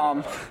my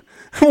god.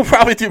 We'll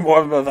probably do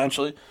more of them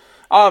eventually.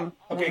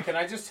 Okay, can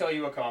I just tell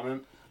you a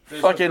comment?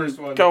 There's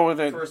Fucking go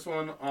with it. First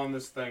one on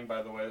this thing,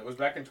 by the way. It was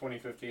back in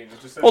 2015. It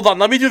just says, Hold on,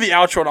 let me do the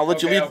outro, and I'll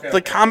let you lead. Okay.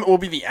 The comment will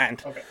be the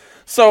end. Okay.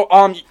 So,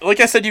 like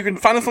I said, you can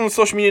find us on the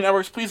social media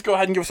networks. Please go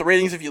ahead and give us a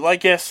ratings if you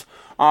like us.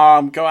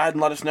 Go ahead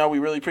and let us know. We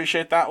really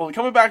appreciate that. We'll be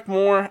coming back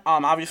more,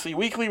 obviously,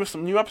 weekly with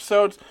some new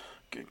episodes.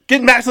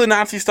 Getting back to the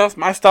Nazi stuff.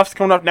 My stuff's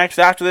coming up next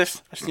after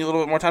this. I just need a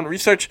little bit more time to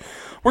research.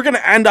 We're going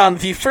to end on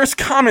the first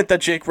comment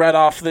that Jake read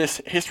off this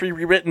history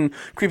rewritten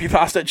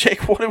creepypasta.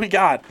 Jake, what do we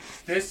got?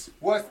 This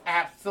was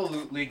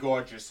absolutely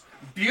gorgeous.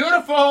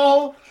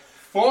 Beautiful!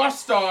 4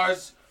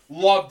 stars.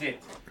 Loved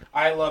it.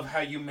 I love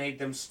how you made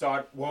them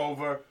start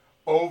over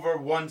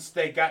once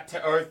they got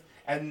to Earth,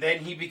 and then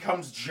he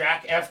becomes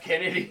Jack F.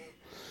 Kennedy.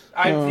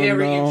 I'm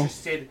very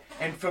interested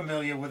and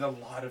familiar with a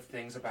lot of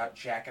things about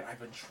Jack, and I've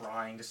been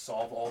trying to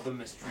solve all the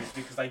mysteries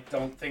because I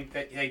don't think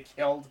that they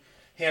killed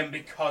him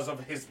because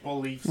of his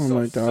beliefs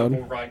of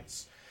civil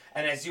rights.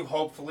 And as you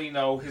hopefully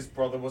know, his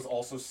brother was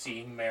also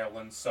seeing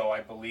Marilyn, so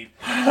I believe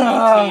he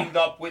teamed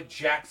up with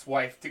Jack's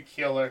wife to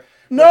kill her.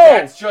 No! But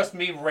that's just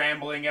me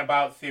rambling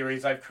about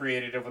theories I've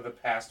created over the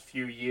past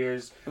few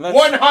years.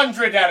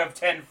 100 out of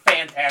 10,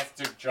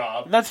 fantastic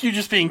job. That's you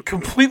just being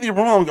completely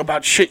wrong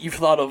about shit you've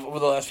thought of over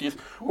the last few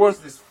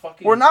years.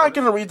 We're not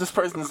going to read this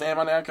person's name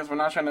on air because we're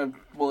not trying to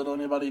belittle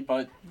anybody,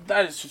 but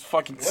that is just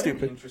fucking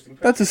stupid.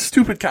 That's a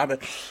stupid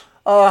comment.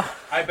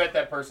 I bet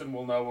that person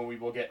will know when we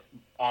will get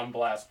on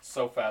blast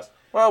so fast.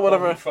 Well,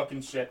 whatever. Holy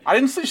fucking shit. I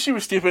didn't say she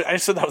was stupid. I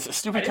just said that was a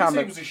stupid comment.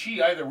 I didn't say it was a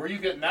she either. Where are you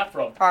getting that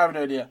from? I have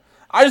no idea.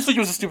 I just think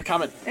it was a stupid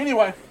comment.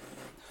 Anyway,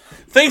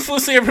 thanks for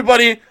listening,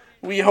 everybody.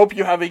 We hope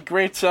you have a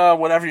great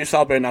whatever you're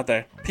celebrating out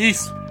there.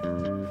 Peace.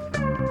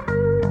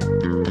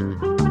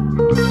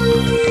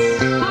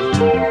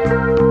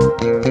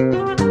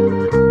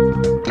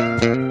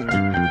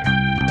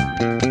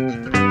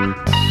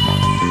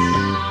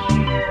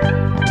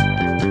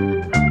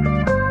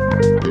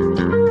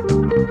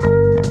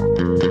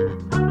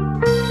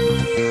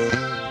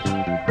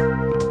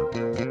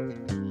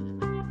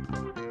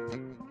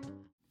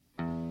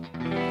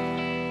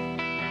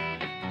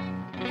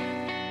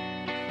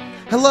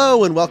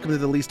 Hello and welcome to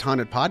the Least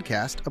Haunted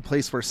Podcast, a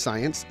place where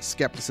science,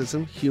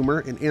 skepticism, humor,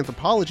 and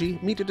anthropology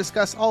meet to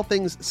discuss all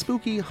things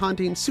spooky,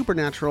 haunting,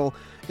 supernatural,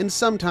 and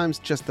sometimes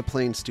just the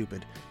plain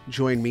stupid.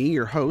 Join me,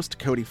 your host,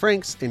 Cody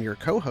Franks, and your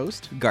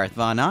co-host, Garth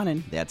Von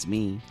Onen. That's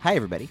me. Hi,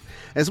 everybody.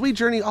 as we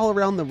journey all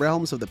around the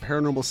realms of the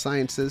paranormal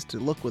sciences to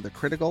look with a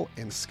critical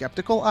and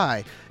skeptical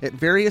eye at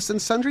various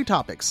and sundry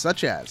topics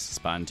such as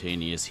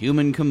Spontaneous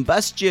human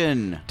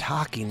combustion,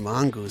 talking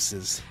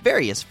mongooses,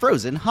 various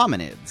frozen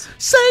hominids,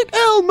 St.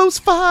 Elmo's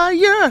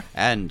fire,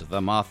 and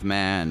the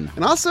Mothman,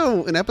 and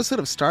also an episode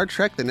of Star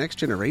Trek The Next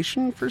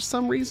Generation for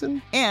some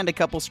reason. and a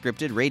couple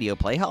scripted radio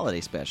play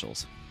holiday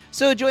specials.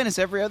 So join us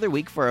every other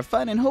week for a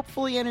fun and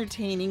hopefully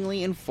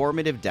entertainingly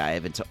informative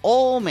dive into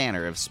all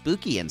manner of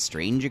spooky and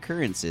strange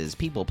occurrences,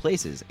 people,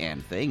 places,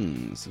 and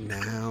things.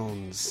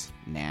 Nouns.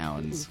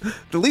 Nouns.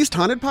 The Least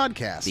Haunted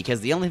Podcast.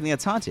 Because the only thing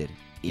that's haunted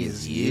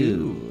is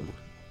you.